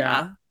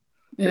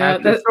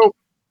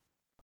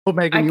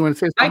 Meaghan, you want to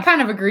say something? I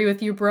kind of agree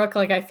with you, Brooke.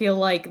 Like, I feel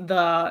like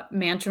the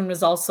mansion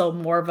was also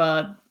more of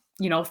a,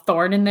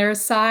 thorn in their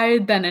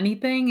side than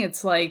anything.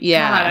 It's like,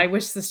 God, I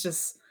wish this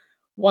just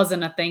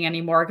wasn't a thing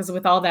anymore, because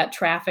with all that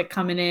traffic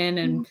coming in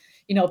and,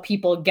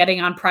 people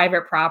getting on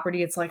private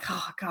property, it's like,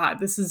 oh God,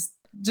 this is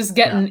just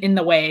getting in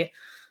the way.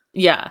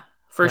 Yeah,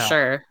 for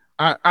sure.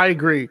 I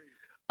agree.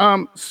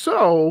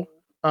 So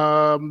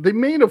they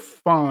made a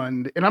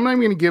fund, and I'm not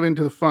even going to give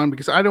into the fund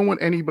because I don't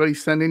want anybody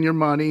sending your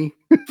money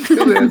to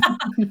this.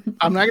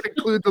 I'm not going to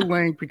include the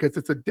link because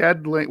it's a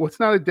dead link. Well, it's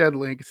not a dead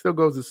link. It still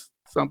goes as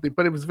something,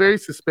 but it was very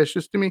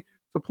suspicious to me.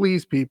 So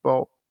please,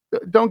 people,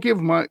 don't give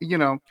money.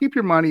 Keep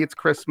your money. It's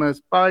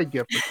Christmas. Buy a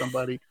gift for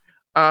somebody.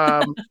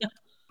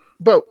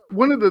 But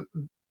one of the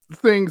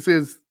things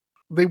is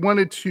they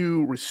wanted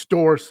to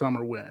restore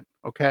Summerwind,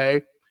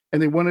 okay?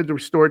 And they wanted to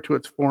restore it to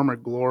its former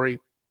glory.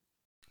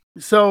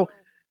 So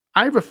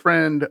I have a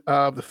friend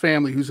of the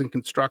family who's in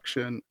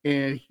construction,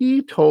 and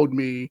he told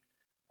me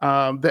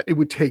that it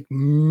would take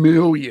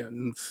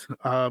millions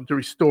to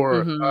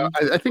restore.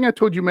 I think I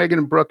told you, Meaghan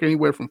and Brooke,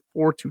 anywhere from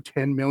 $4 to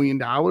 $10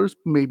 million,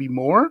 maybe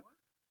more.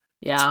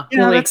 Yeah,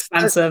 really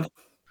expensive.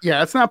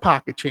 It's not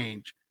pocket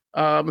change.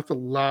 It's a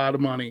lot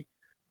of money.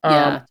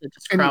 To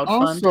just crowdfund.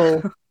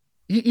 Also,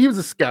 he was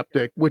a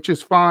skeptic, which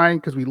is fine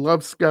because we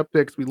love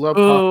skeptics. We love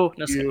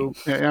talking to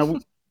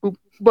you.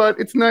 But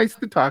it's nice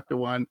to talk to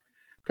one.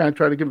 Kind of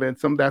try to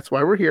convince them. That's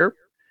why we're here.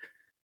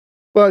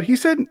 But he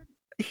said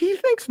he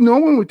thinks no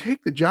one would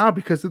take the job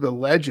because of the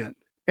legend.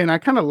 And I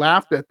kind of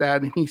laughed at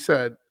that. And he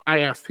said, I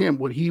asked him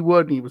what he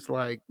would. And he was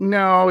like,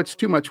 no, it's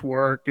too much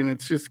work. And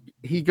it's just,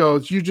 he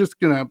goes, it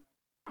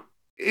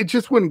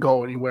just wouldn't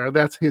go anywhere.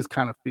 That's his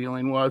kind of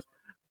feeling was.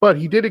 But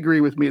he did agree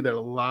with me that a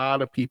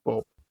lot of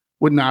people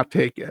would not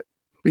take it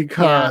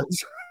because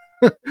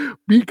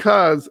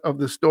of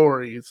the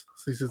stories.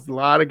 So he says a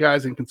lot of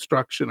guys in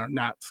construction are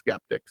not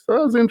skeptics. So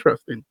that was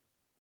interesting.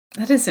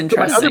 That is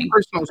interesting. So my other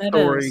personal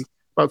story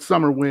about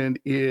Summerwind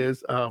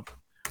is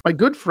my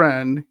good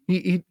friend.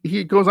 He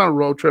goes on a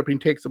road trip. He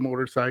takes a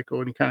motorcycle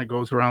and he kind of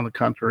goes around the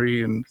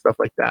country and stuff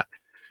like that.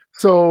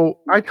 So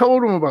I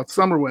told him about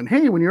Summerwind.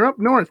 Hey, when you're up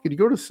north, could you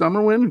go to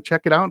Summerwind and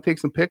check it out and take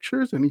some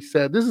pictures? And he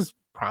said, this is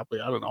probably,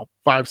 I don't know,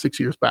 5-6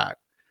 years back.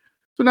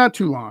 So not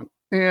too long.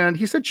 And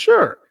he said,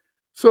 sure.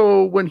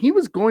 So when he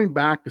was going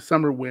back to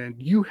Summerwind,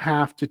 you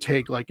have to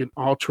take like an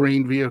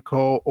all-terrain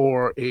vehicle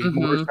or a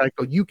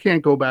motorcycle. You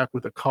can't go back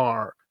with a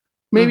car.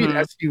 Maybe an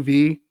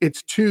SUV.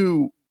 It's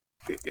too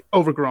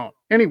overgrown.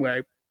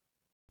 Anyway,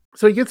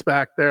 so he gets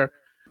back there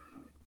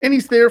and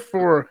he's there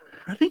for,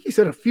 I think he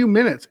said a few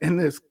minutes. And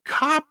this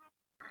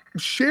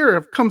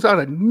sheriff comes out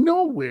of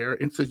nowhere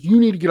and says, you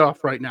need to get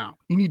off right now.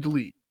 You need to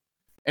leave.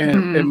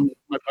 And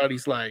my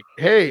buddy's like,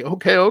 hey,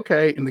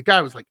 okay. And the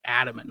guy was like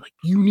adamant, like,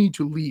 you need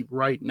to leave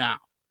right now.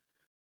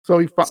 So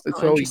he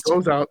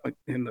goes out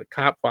and the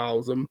cop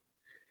follows him.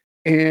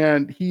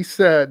 And he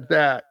said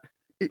that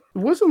it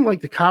wasn't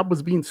like the cop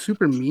was being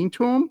super mean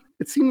to him.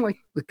 It seemed like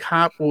the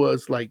cop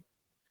was like,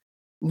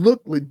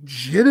 looked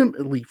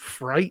legitimately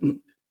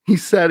frightened. He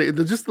said it,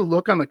 just the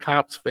look on the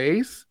cop's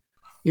face,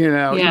 even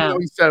though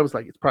he said it was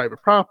like, it's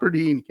private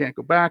property and you can't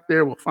go back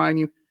there. We'll fine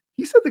you.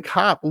 He said the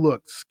cop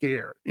looked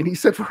scared. And he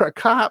said for a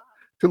cop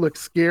to look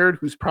scared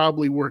who's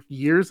probably worked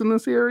years in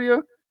this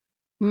area,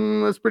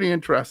 that's pretty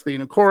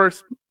interesting. Of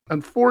course,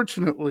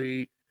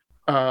 unfortunately,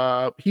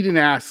 he didn't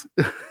ask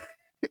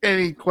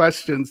any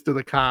questions to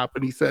the cop.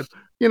 And he said,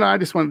 I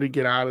just wanted to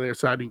get out of there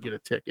so I didn't get a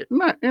ticket.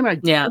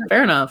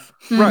 Fair enough.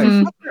 Right. Fair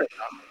enough.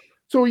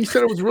 So he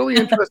said it was really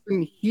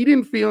interesting. He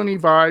didn't feel any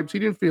vibes. He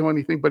didn't feel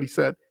anything. But he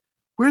said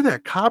where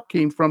that cop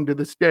came from to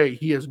this day,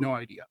 he has no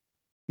idea.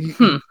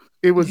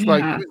 It was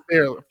like he was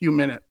there a few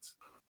minutes,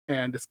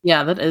 and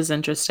that is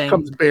interesting.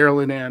 Comes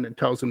barreling in and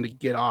tells him to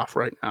get off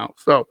right now.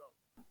 So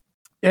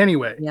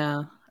anyway,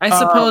 I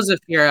suppose if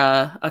you're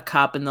a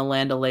cop in the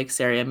Land O'Lakes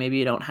area, maybe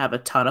you don't have a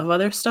ton of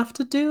other stuff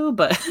to do,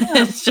 but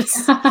it's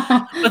just,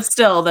 but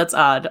still, that's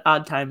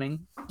odd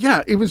timing.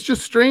 Yeah, it was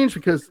just strange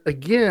because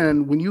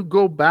again, when you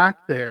go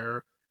back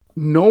there,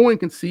 no one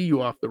can see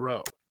you off the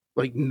road,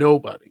 like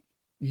nobody.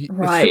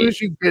 Right. As soon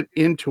as you get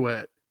into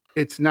it,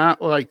 it's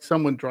not like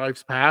someone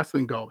drives past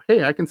and go,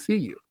 hey, I can see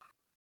you.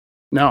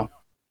 No,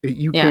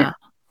 you can't.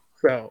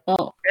 So,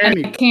 I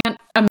can't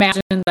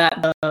imagine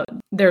that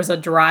there's a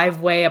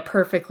driveway, a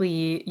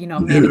perfectly,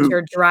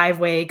 manicured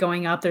driveway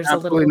going out. There's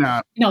absolutely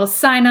a little,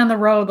 sign on the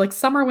road, like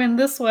Summerwind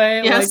this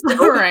way. Yes,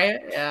 right.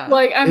 Yeah.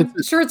 Like, I'm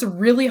sure it's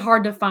really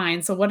hard to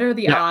find. So what are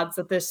the odds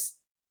that this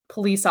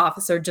police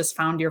officer just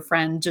found your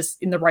friend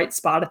just in the right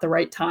spot at the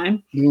right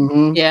time?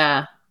 Mm-hmm.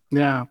 Yeah.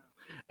 Yeah.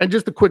 And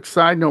just a quick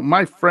side note,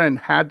 my friend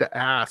had to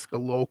ask a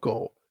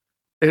local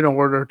in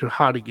order to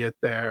how to get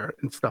there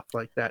and stuff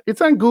like that.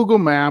 It's on Google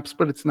Maps,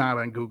 but it's not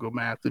on Google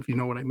Maps, if you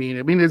know what I mean.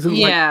 I mean, it's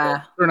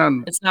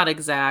it's not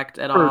exact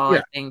at all,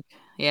 I think.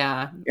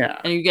 Yeah.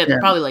 And you get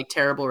probably like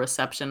terrible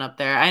reception up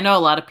there. I know a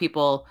lot of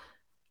people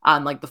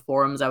on like the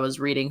forums I was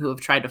reading who have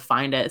tried to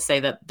find it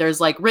say that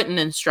there's like written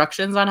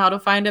instructions on how to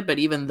find it, but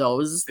even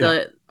those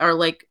that are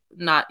like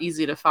not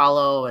easy to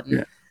follow,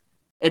 and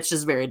it's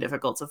just very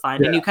difficult to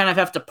find. And you kind of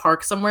have to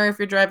park somewhere if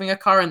you're driving a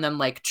car and then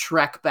like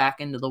trek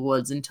back into the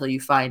woods until you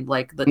find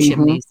like the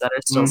chimneys that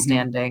are still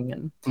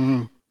standing.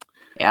 And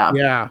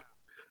yeah.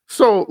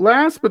 So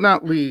last but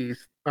not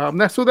least,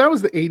 so that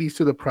was the 80s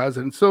to the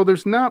present. So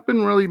there's not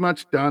been really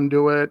much done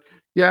to it.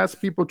 Yes,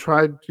 people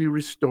tried to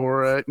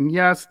restore it. And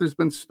yes, there's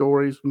been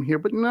stories from here,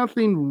 but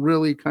nothing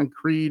really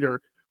concrete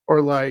or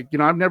like,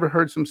 I've never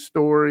heard some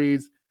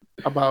stories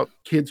about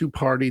kids who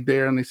partied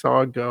there and they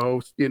saw a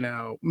ghost.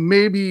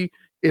 Maybe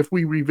if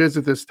we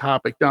revisit this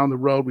topic down the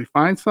road, we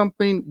find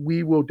something,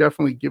 we will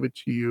definitely give it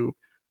to you,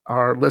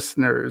 our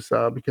listeners,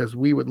 because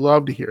we would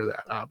love to hear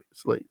that,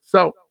 obviously.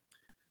 So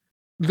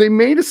they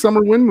made a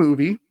Summerwind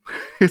movie.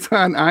 It's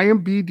on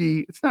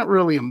IMDb. It's not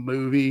really a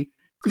movie.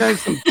 It's kind of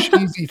some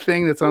cheesy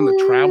thing that's on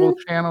the Travel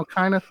Channel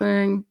kind of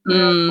thing.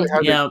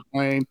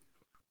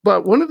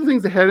 But one of the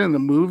things they had in the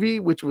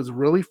movie, which was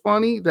really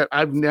funny, that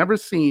I've never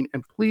seen,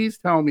 and please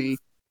tell me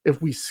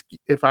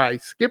if I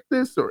skipped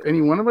this or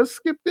any one of us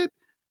skipped it,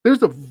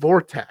 there's a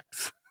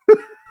vortex.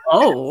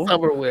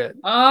 Summerwind.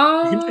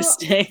 Oh,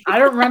 interesting. I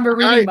don't remember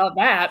reading about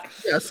that.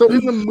 Yeah, so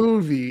in the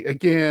movie,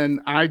 again,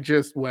 I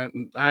just went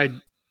and I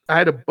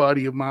had a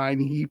buddy of mine,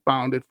 he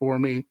found it for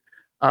me.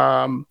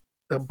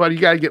 But you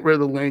got to get rid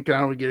of the link. I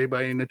don't want to get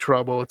anybody into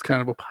trouble. It's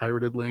kind of a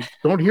pirated link.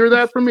 Don't hear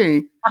that from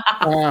me.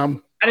 I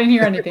didn't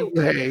hear anything.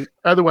 Anyway,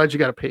 otherwise, you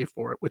got to pay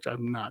for it, which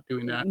I'm not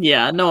doing that.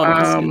 Yeah, no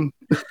one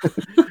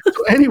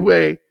So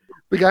anyway,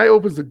 the guy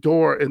opens the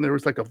door and there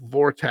was like a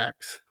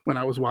vortex when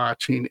I was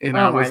watching. And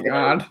I was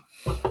God.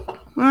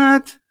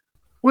 What?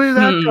 Where did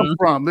that come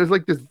from? There's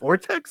like this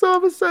vortex all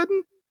of a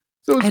sudden.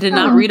 So I did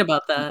not read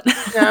about that.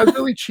 Yeah, it's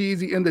really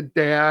cheesy. And the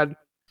dad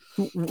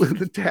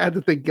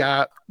that they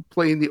got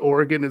playing the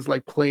organ is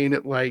like playing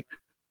it like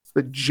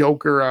the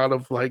Joker out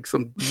of like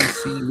some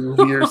DC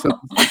movie or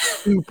something. Like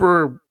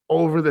super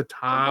over the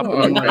top.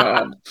 Oh, my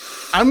God.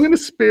 I'm going to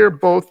spare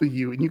both of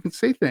you, and you can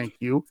say thank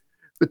you.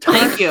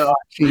 Thank you.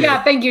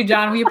 Yeah, thank you,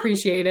 John. We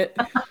appreciate it.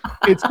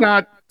 It's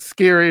not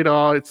scary at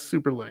all. It's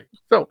super lame.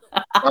 So,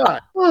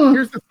 but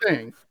here's the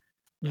thing.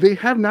 They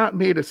have not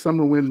made a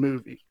Summerwind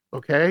movie.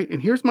 Okay,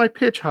 and here's my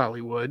pitch,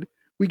 Hollywood.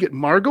 We get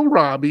Margot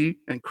Robbie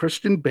and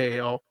Christian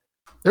Bale.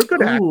 They're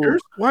good Ooh.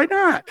 actors. Why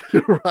not?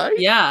 Right?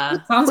 Yeah.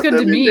 Sounds Put good to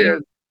them in me.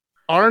 there.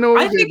 Arnold.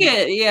 I think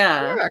and,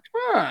 yeah.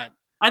 come on.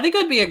 I think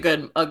it'd be a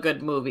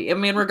good movie. I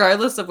mean,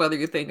 regardless of whether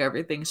you think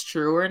everything's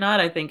true or not,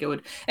 I think it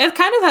would. It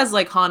kind of has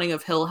like Haunting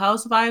of Hill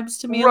House vibes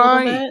to me a little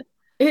Right. bit.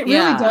 It really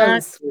Yeah.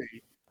 does.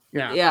 Exactly.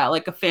 Yeah. Yeah,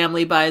 like a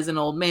family buys an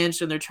old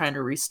mansion, they're trying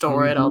to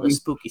restore it, all the Mhm.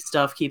 spooky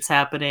stuff keeps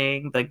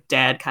happening, the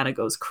dad kind of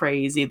goes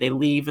crazy, they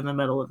leave in the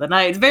middle of the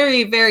night. It's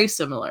very, very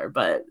similar,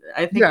 but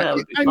I think Yeah, that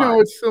would be I fun.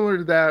 know it's similar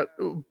to that,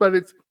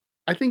 but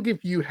I think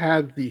if you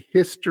had the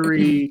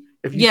history,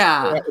 if you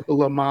Yeah. saw it with the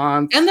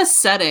Lamont And the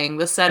setting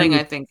the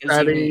I think is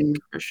unique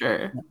for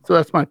sure. so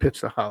that's my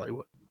pitch to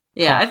Hollywood.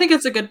 Yeah, I think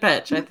it's a good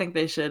pitch. I think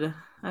they should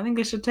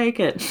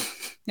take it.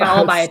 Yeah,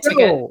 I'll buy a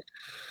ticket.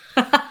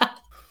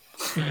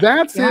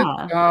 That's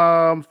Yeah.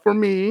 it for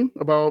me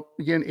about,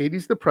 again,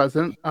 80s to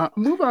present.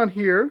 Move on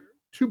here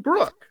to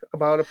Brooke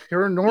about a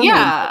paranormal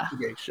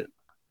investigation.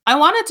 I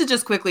wanted to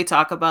just quickly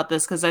talk about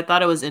this because I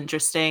thought it was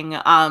interesting.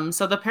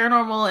 So the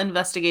paranormal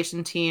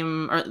investigation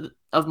team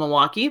of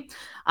Milwaukee,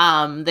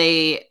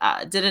 they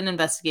did an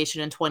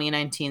investigation in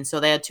 2019.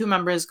 So they had 2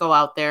 members go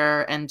out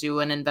there and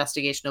do an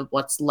investigation of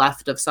what's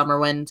left of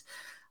Summerwind.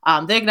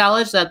 They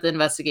acknowledge that the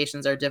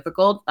investigations are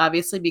difficult,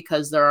 obviously,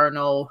 because there are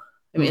no,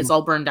 I mean, it's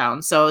all burned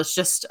down. So it's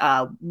just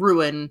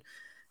ruin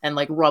and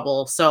like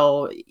rubble.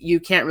 So you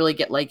can't really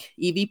get like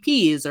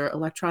EVPs or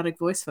electronic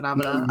voice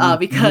phenomena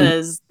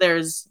because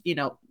there's,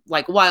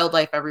 like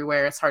wildlife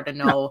everywhere. It's hard to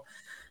know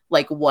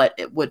like what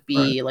it would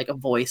be like a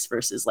voice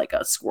versus like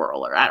a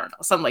squirrel or I don't know,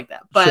 something like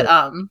that. But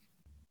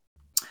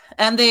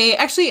and they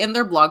actually in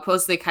their blog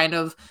post, they kind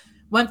of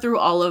went through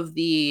all of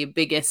the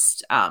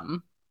biggest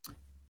kind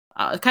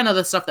of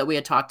the stuff that we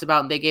had talked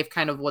about, and they gave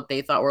kind of what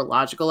they thought were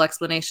logical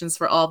explanations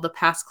for all of the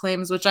past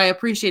claims, which I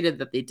appreciated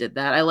that they did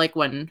that. I like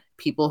when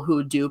people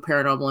who do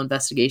paranormal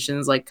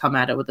investigations like come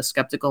at it with a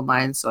skeptical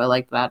mind, so I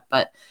like that.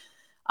 But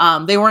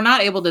they were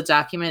not able to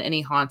document any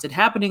haunted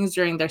happenings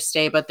during their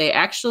stay, but they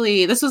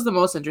actually, this was the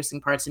most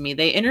interesting part to me,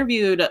 they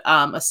interviewed a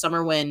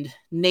Summerwind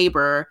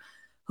neighbor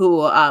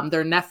who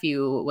their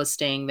nephew was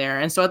staying there.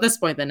 And so at this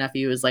point, the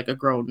nephew is like a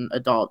grown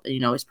adult.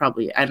 He's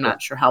probably, I'm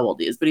not sure how old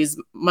he is, but he's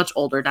much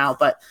older now.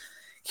 But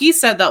he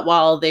said that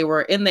while they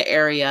were in the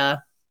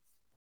area,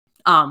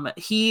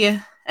 he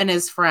and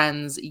his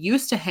friends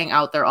used to hang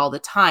out there all the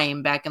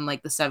time back in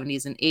like the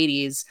 70s and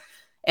 80s.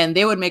 And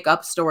they would make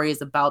up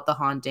stories about the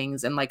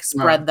hauntings and like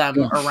spread them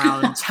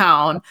around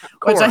town,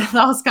 which I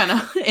thought was kind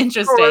of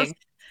interesting.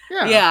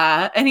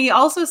 Yeah. And he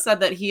also said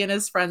that he and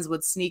his friends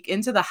would sneak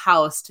into the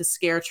house to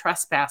scare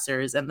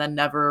trespassers and then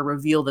never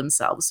reveal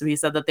themselves. So he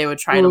said that they would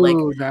try to like,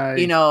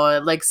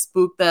 like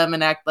spook them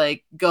and act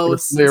like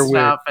ghosts and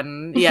stuff.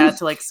 And to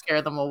like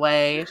scare them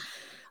away.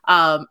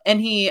 And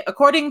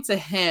according to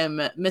him,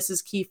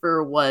 Mrs.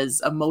 Kiefer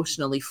was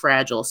emotionally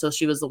fragile. So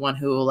she was the one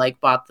who like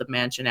bought the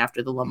mansion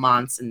after the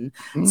Lamonts and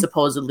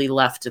supposedly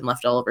left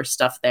all of her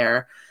stuff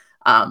there.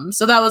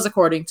 So that was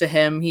according to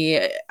him.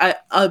 He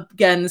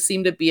again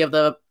seemed to be of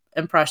the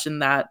impression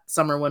that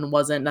Summerwind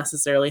wasn't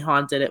necessarily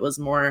haunted. It was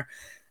more,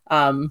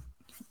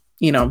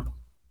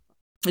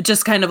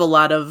 just kind of a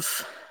lot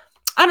of,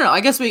 I don't know.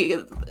 I guess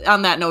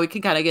on that note, we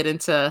can kind of get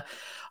into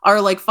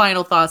our like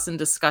final thoughts and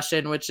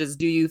discussion, which is,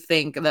 do you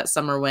think that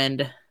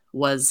Summerwind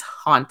was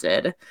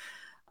haunted?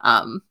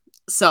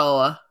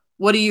 So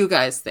what do you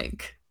guys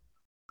think?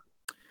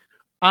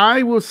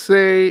 I will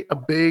say a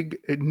big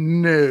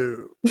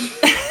no.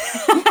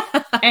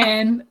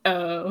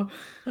 N-O.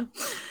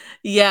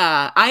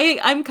 Yeah,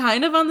 I'm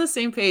kind of on the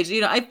same page.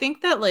 I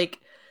think that like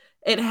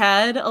it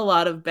had a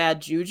lot of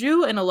bad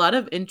juju and a lot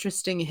of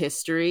interesting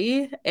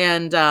history,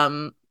 and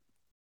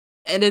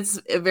it's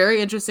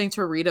very interesting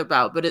to read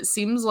about, but it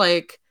seems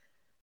like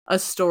a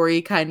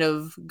story kind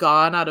of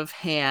gone out of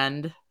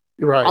hand.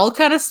 Right. All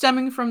kind of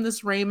stemming from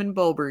this Raymond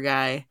Bober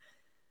guy.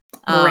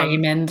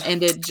 Raymond.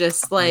 And it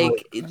just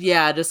like,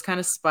 just kind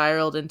of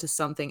spiraled into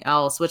something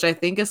else, which I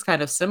think is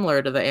kind of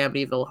similar to the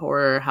Amityville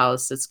Horror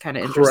House. It's kind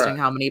of interesting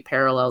how many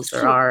parallels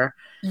there are.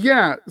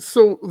 Yeah.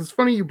 So it's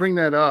funny you bring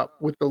that up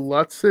with the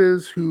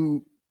Lutzes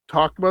who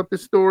talked about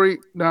this story.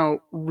 Now,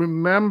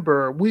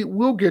 remember,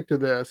 we'll get to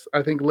this,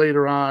 I think,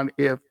 later on.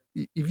 If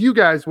you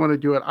guys want to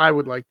do it, I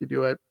would like to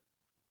do it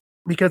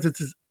because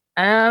it's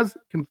as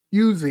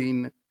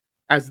confusing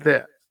as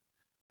this.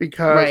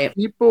 Because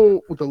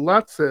people with the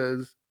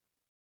Lutzes,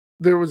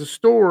 there was a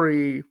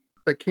story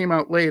that came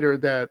out later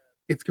that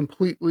it's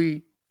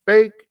completely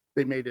fake.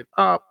 They made it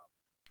up.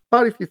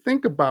 But if you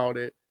think about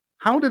it,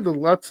 how did the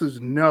Lutzes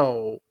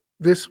know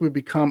this would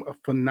become a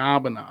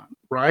phenomenon,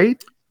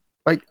 right?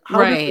 Like,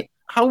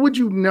 how would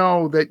you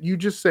know that you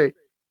just say,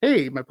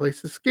 hey, my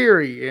place is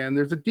scary and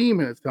there's a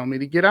demon that's telling me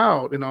to get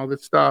out and all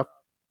this stuff?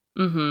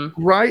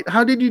 Right?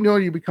 How did you know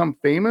you become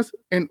famous?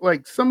 And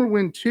like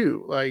Summerwind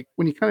too, like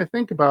when you kind of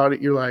think about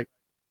it, you're like,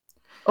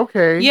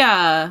 okay,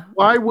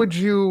 why would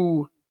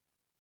you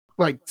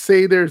like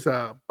say there's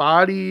a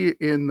body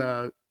in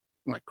the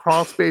like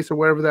crawl space or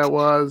whatever that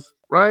was,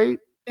 right?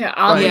 Yeah,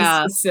 oddly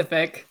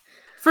specific.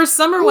 For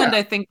Summerwind, Yeah.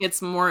 I think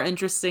it's more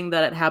interesting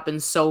that it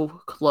happened so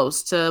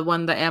close to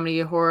when the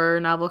Amity horror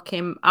novel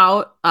came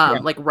out, Yeah.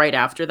 like right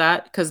after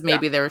that, because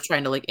maybe they were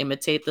trying to like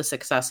imitate the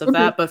success of Okay.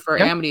 that. But for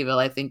Yeah. Amityville,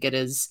 I think it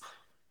is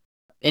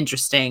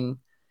interesting.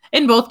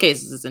 In both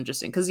cases, it's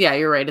interesting because yeah,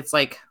 you're right. It's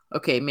like,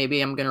 okay, maybe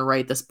I'm gonna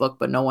write this book,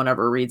 but no one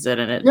ever reads it,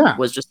 and it Yeah.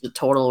 was just a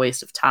total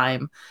waste of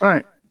time.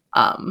 Right.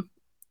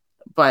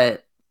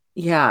 But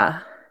yeah,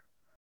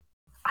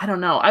 I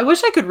don't know. I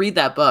wish I could read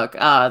that book,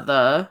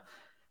 the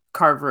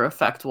Carver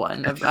Effect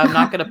one. I'm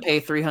not going to pay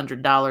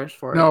 $300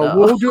 for it, No, though.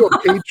 we'll do a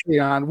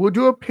Patreon. We'll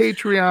do a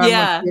Patreon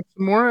Yeah. once we get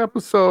some more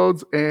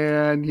episodes,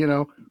 and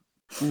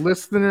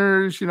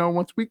listeners,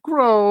 once we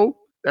grow,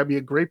 that'd be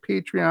a great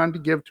Patreon to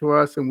give to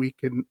us, and we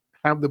can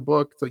have the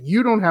book so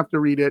you don't have to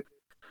read it.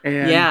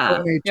 And Yeah.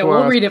 donate Yeah, to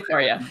we'll us. read it for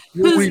you.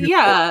 We'll read it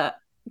for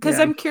Because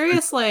Yeah. I'm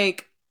curious,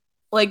 like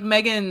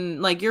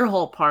Meaghan, like your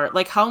whole part,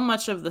 like how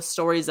much of the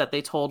stories that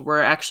they told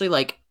were actually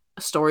like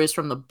stories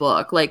from the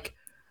book, like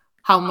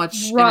how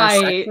much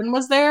intersection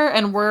was there,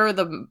 and were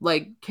the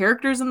like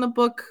characters in the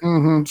book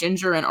Mhm.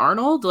 Ginger and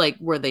Arnold, like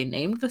were they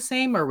named the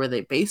same or were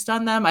they based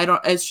on them?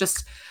 It's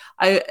just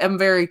I am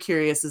very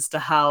curious as to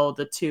how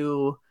the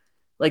two,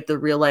 like the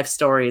real life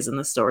stories and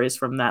the stories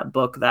from that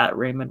book that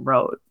Raymond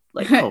wrote,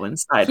 like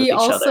coincide with each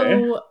other.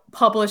 He also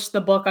published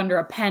the book under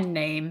a pen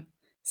name.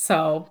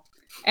 So,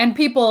 and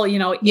people, in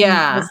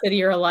the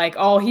city are like,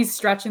 oh, he's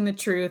stretching the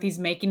truth. He's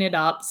making it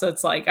up. So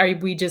it's like, are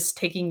we just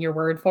taking your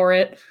word for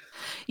it?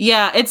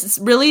 Yeah, it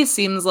really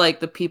seems like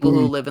the people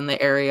who live in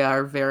the area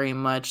are very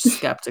much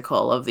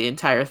skeptical of the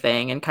entire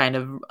thing and kind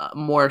of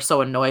more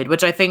so annoyed,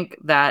 which I think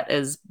that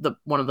is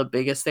one of the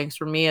biggest things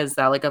for me, is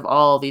that like of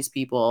all these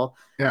people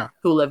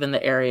who live in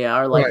the area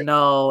are like,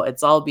 no,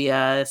 it's all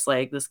BS.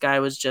 Like this guy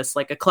was just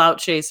like a clout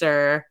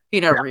chaser. He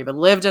never even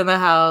lived in the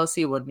house.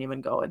 He wouldn't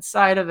even go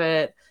inside of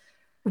it.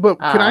 But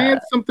can I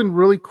add something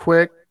really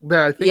quick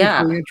that I think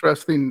is really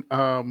interesting?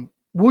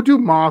 We'll do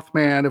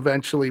Mothman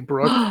eventually,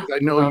 Brooke, because I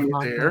know you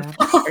were there.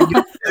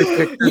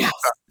 Yes.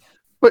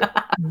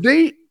 But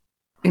they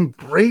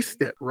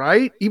embraced it,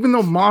 right? Even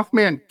though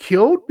Mothman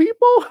killed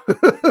people.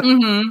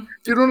 You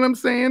know what I'm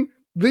saying?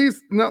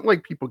 These, not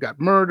like people got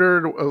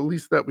murdered, or at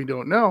least that we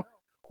don't know.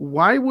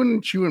 Why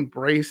wouldn't you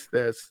embrace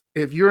this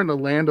if you're in the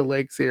Land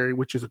O'Lakes area,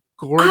 which is a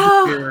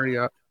gorgeous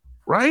area,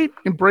 right?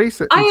 Embrace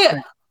it.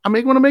 I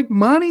want to make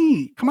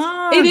money. Come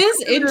on. It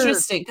is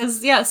interesting because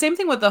same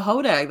thing with the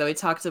Hodag that we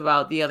talked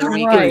about the other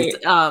week. Right.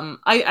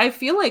 I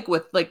feel like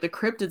with like the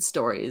cryptid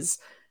stories,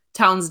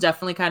 towns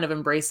definitely kind of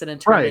embrace it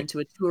and turn it into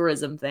a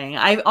tourism thing.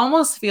 I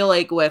almost feel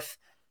like with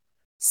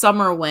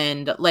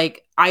Summerwind,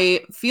 like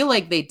I feel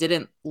like they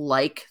didn't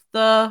like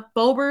the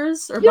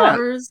Bobers or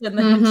Bobbers and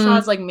the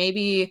Hinshaws. Like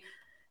maybe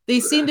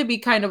they seem to be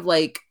kind of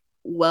like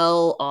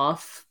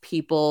well-off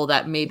people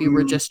that maybe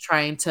were just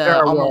trying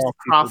to almost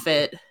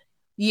profit.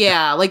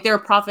 Yeah, like they're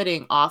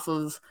profiting off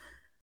of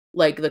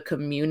like the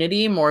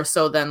community more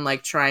so than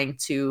like trying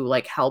to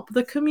like help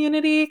the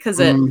community, because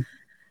I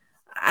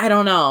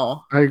don't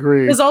know. I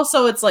agree. Because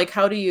also it's like,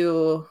 how do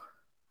you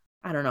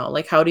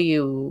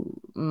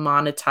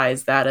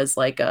monetize that as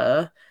like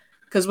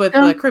because with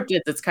the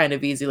cryptids it's kind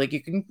of easy. Like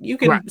you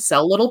can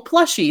sell little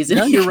plushies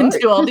and you can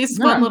do all these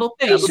fun little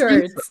things.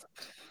 T-shirts.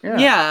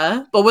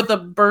 Yeah, but with a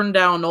burned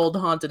down old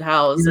haunted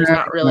house, there's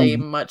not really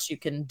much you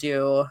can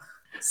do.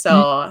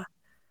 So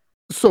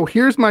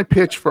here's my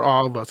pitch for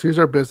all of us. Here's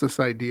our business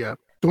idea.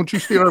 Don't you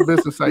steal our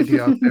business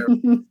idea out there.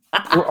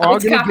 We're all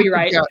going to get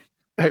together.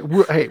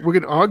 We're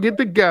going to all get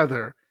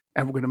together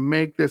and we're going to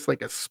make this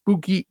like a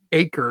spooky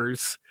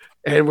acres,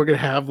 and we're going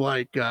to have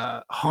like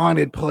a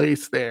haunted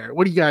place there.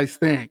 What do you guys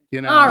think?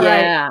 All right.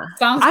 Yeah.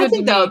 Sounds good. I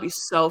think that would be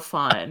so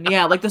fun.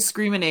 Yeah, like the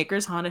Screaming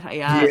Acres haunted.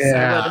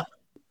 Yes,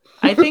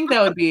 I think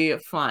that would be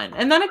fun.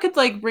 And then it could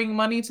like bring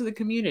money to the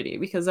community,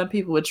 because then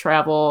people would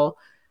travel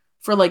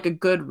for like a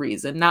good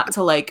reason, not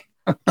to like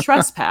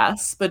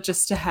trespass, but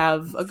just to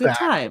have a good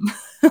time.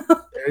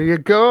 There you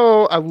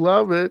go. I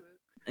love it.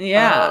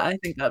 Yeah, I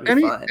think that'd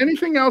be fun.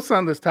 Anything else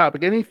on this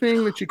topic?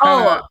 Anything that you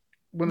kind of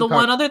the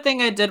one other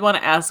thing I did want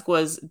to ask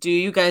was, do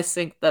you guys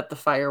think that the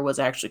fire was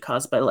actually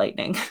caused by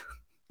lightning?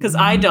 Because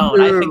I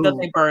don't. I think that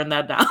they burned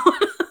that down.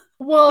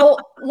 Well,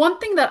 one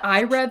thing that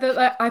I read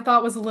that I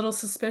thought was a little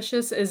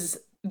suspicious is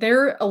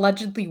there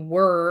allegedly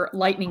were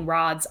lightning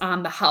rods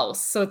on the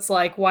house. So it's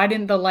like, why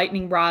didn't the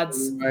lightning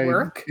rods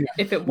work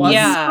if it was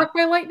struck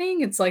by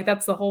lightning? It's like,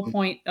 that's the whole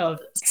point of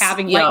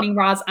having lightning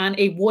rods on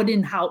a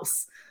wooden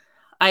house.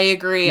 I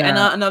agree. Yeah. And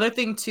another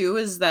thing too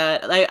is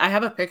that I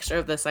have a picture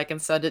of this. I can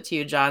send it to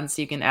you, John,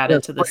 so you can add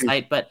it to the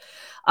site. But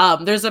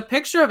there's a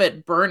picture of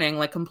it burning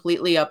like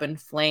completely up in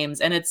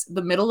flames, and it's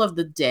the middle of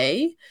the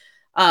day.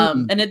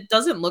 And it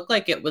doesn't look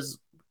like it was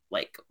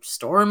like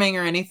storming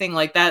or anything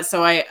like that.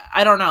 So I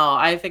don't know.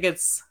 I think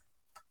it's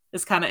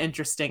kind of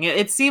interesting.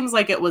 It seems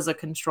like it was a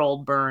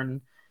controlled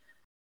burn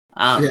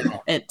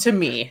to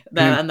me,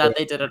 that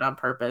they did it on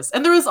purpose.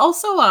 And there was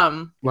also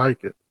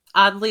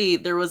oddly,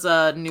 there was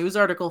a news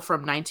article from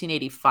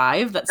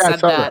 1985 that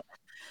said that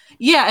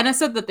Yeah, and I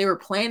said that they were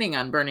planning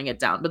on burning it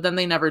down, but then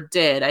they never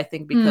did. I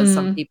think because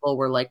some people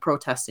were like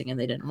protesting and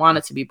they didn't want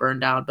it to be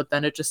burned down, but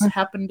then it just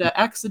happened to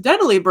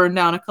accidentally burn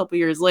down a couple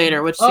years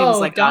later, which seems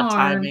like odd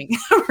timing,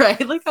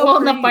 right? Like, well,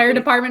 and the fire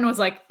department was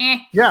like, eh.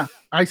 Yeah,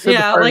 I said the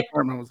fire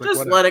department was like, just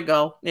whatever. let it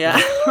go. Yeah,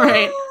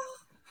 right.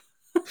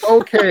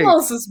 Okay. A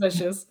little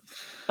suspicious.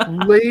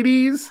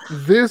 Ladies,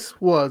 this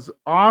was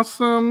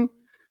awesome.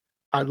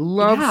 I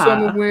love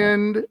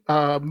Summerwind.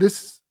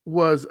 This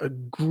was a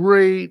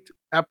great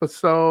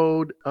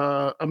episode.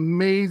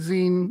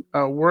 Amazing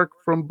work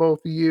from both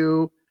of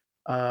you.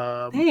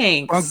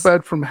 Thanks. Bunk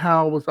Bed From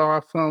Hell was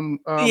awesome.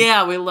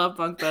 Yeah, we love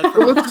Bunk Bed From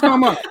Hell. Let's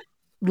sum up.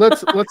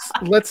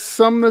 Let's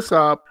sum this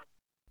up.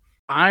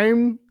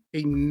 I'm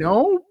a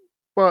no,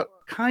 but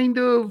kind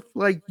of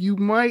like you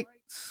might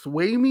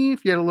sway me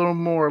if you had a little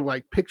more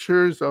like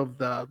pictures of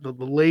the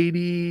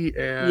lady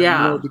and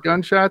the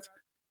gunshots.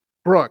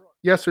 Brooke,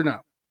 yes or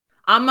no?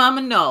 I'm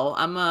a no.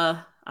 I'm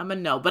a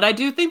no, but I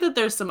do think that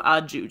there's some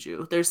odd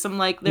juju. There's some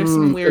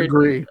some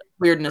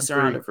weirdness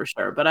around it for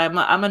sure. But I'm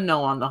a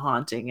no on the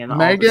haunting and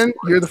Meaghan,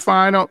 you're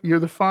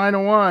the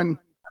final one.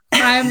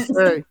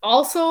 I'm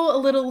also a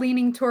little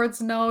leaning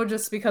towards no,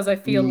 just because I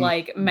feel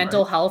like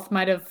mental health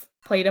might have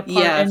played a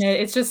part in it.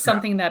 It's just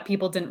something that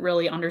people didn't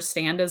really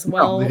understand as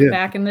well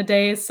back in the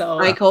day. So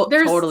I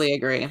totally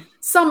agree.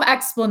 Some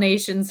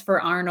explanations for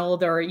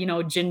Arnold or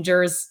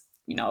Ginger's,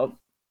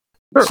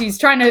 she's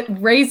trying to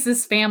raise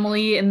this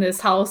family in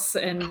this house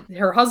and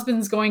her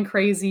husband's going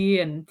crazy.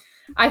 And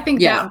I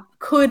think that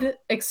could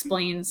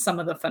explain some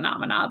of the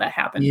phenomena that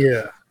happened.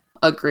 Yeah.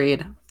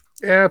 Agreed.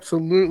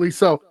 Absolutely.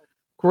 So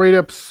great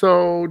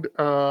episode.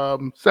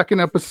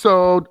 Second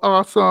episode.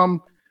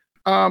 Awesome.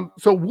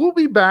 So we'll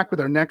be back with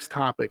our next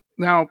topic.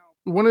 Now,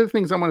 one of the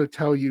things I'm going to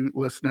tell you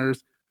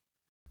listeners,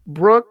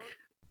 Brooke,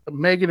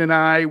 Meaghan and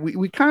I,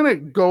 we kind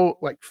of go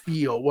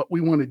feel what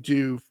we want to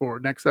do for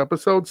next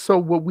episode. So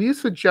what we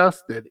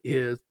suggested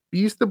is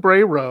Beast of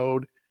Bray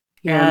Road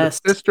and the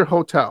Sister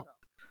Hotel.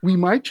 We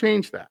might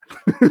change that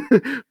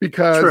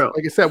because,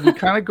 like I said, we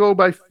kind of go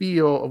by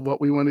feel of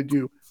what we want to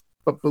do.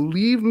 But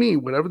believe me,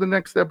 whatever the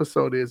next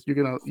episode is,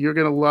 you're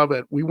gonna love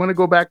it. We want to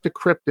go back to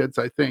cryptids,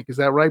 I think. Is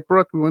that right,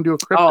 Brooke? We want to do a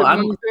cryptid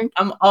one, you think?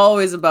 I'm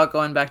always about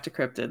going back to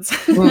cryptids.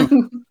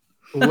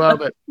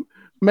 Love it.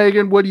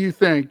 Meaghan, what do you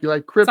think? You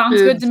like cryptids?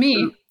 Sounds good to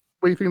me. What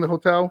do you think of the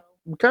hotel?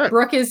 Okay.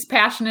 Brooke is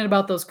passionate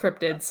about those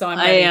cryptids, so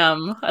I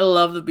am. I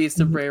love the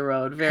Beast of Bray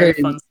Road. Very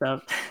fun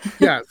stuff.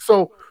 Yeah.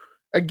 So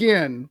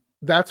again,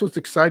 that's what's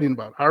exciting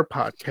about our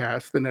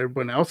podcast and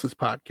everyone else's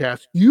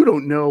podcast. You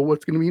don't know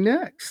what's going to be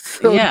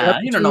next. So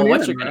you don't know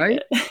what you're going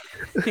to get.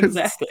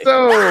 Exactly.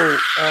 So,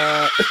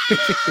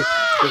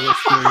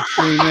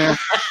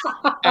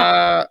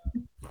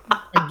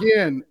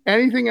 again,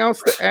 anything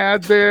else to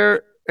add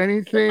there?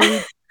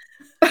 Anything?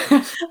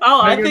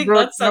 I think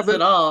that says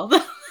it all.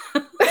 Keep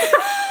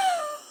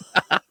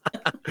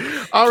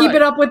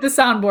it up with the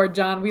soundboard,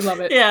 John. We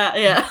love it.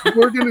 Yeah.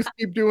 We're going to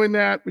keep doing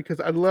that because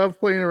I love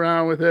playing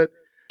around with it.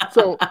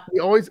 So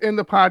we always end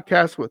the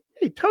podcast with,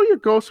 hey, tell your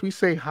ghost we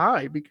say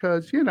hi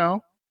because, be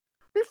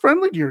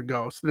friendly to your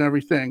ghost and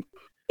everything.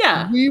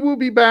 Yeah. We will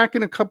be back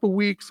in a couple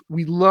weeks.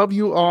 We love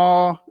you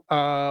all.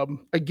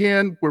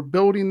 Again, we're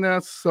building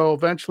this. So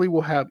eventually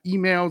we'll have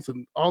emails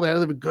and all that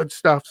other good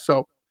stuff.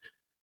 So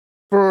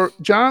for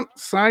John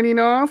signing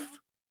off,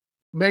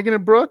 Meaghan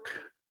and Brooke.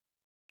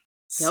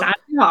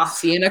 Signing off.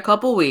 See you in a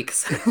couple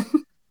weeks.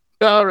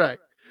 All right.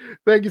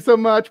 Thank you so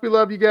much. We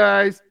love you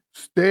guys.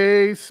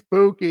 Stay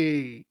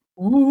spooky.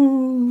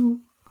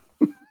 Ooh.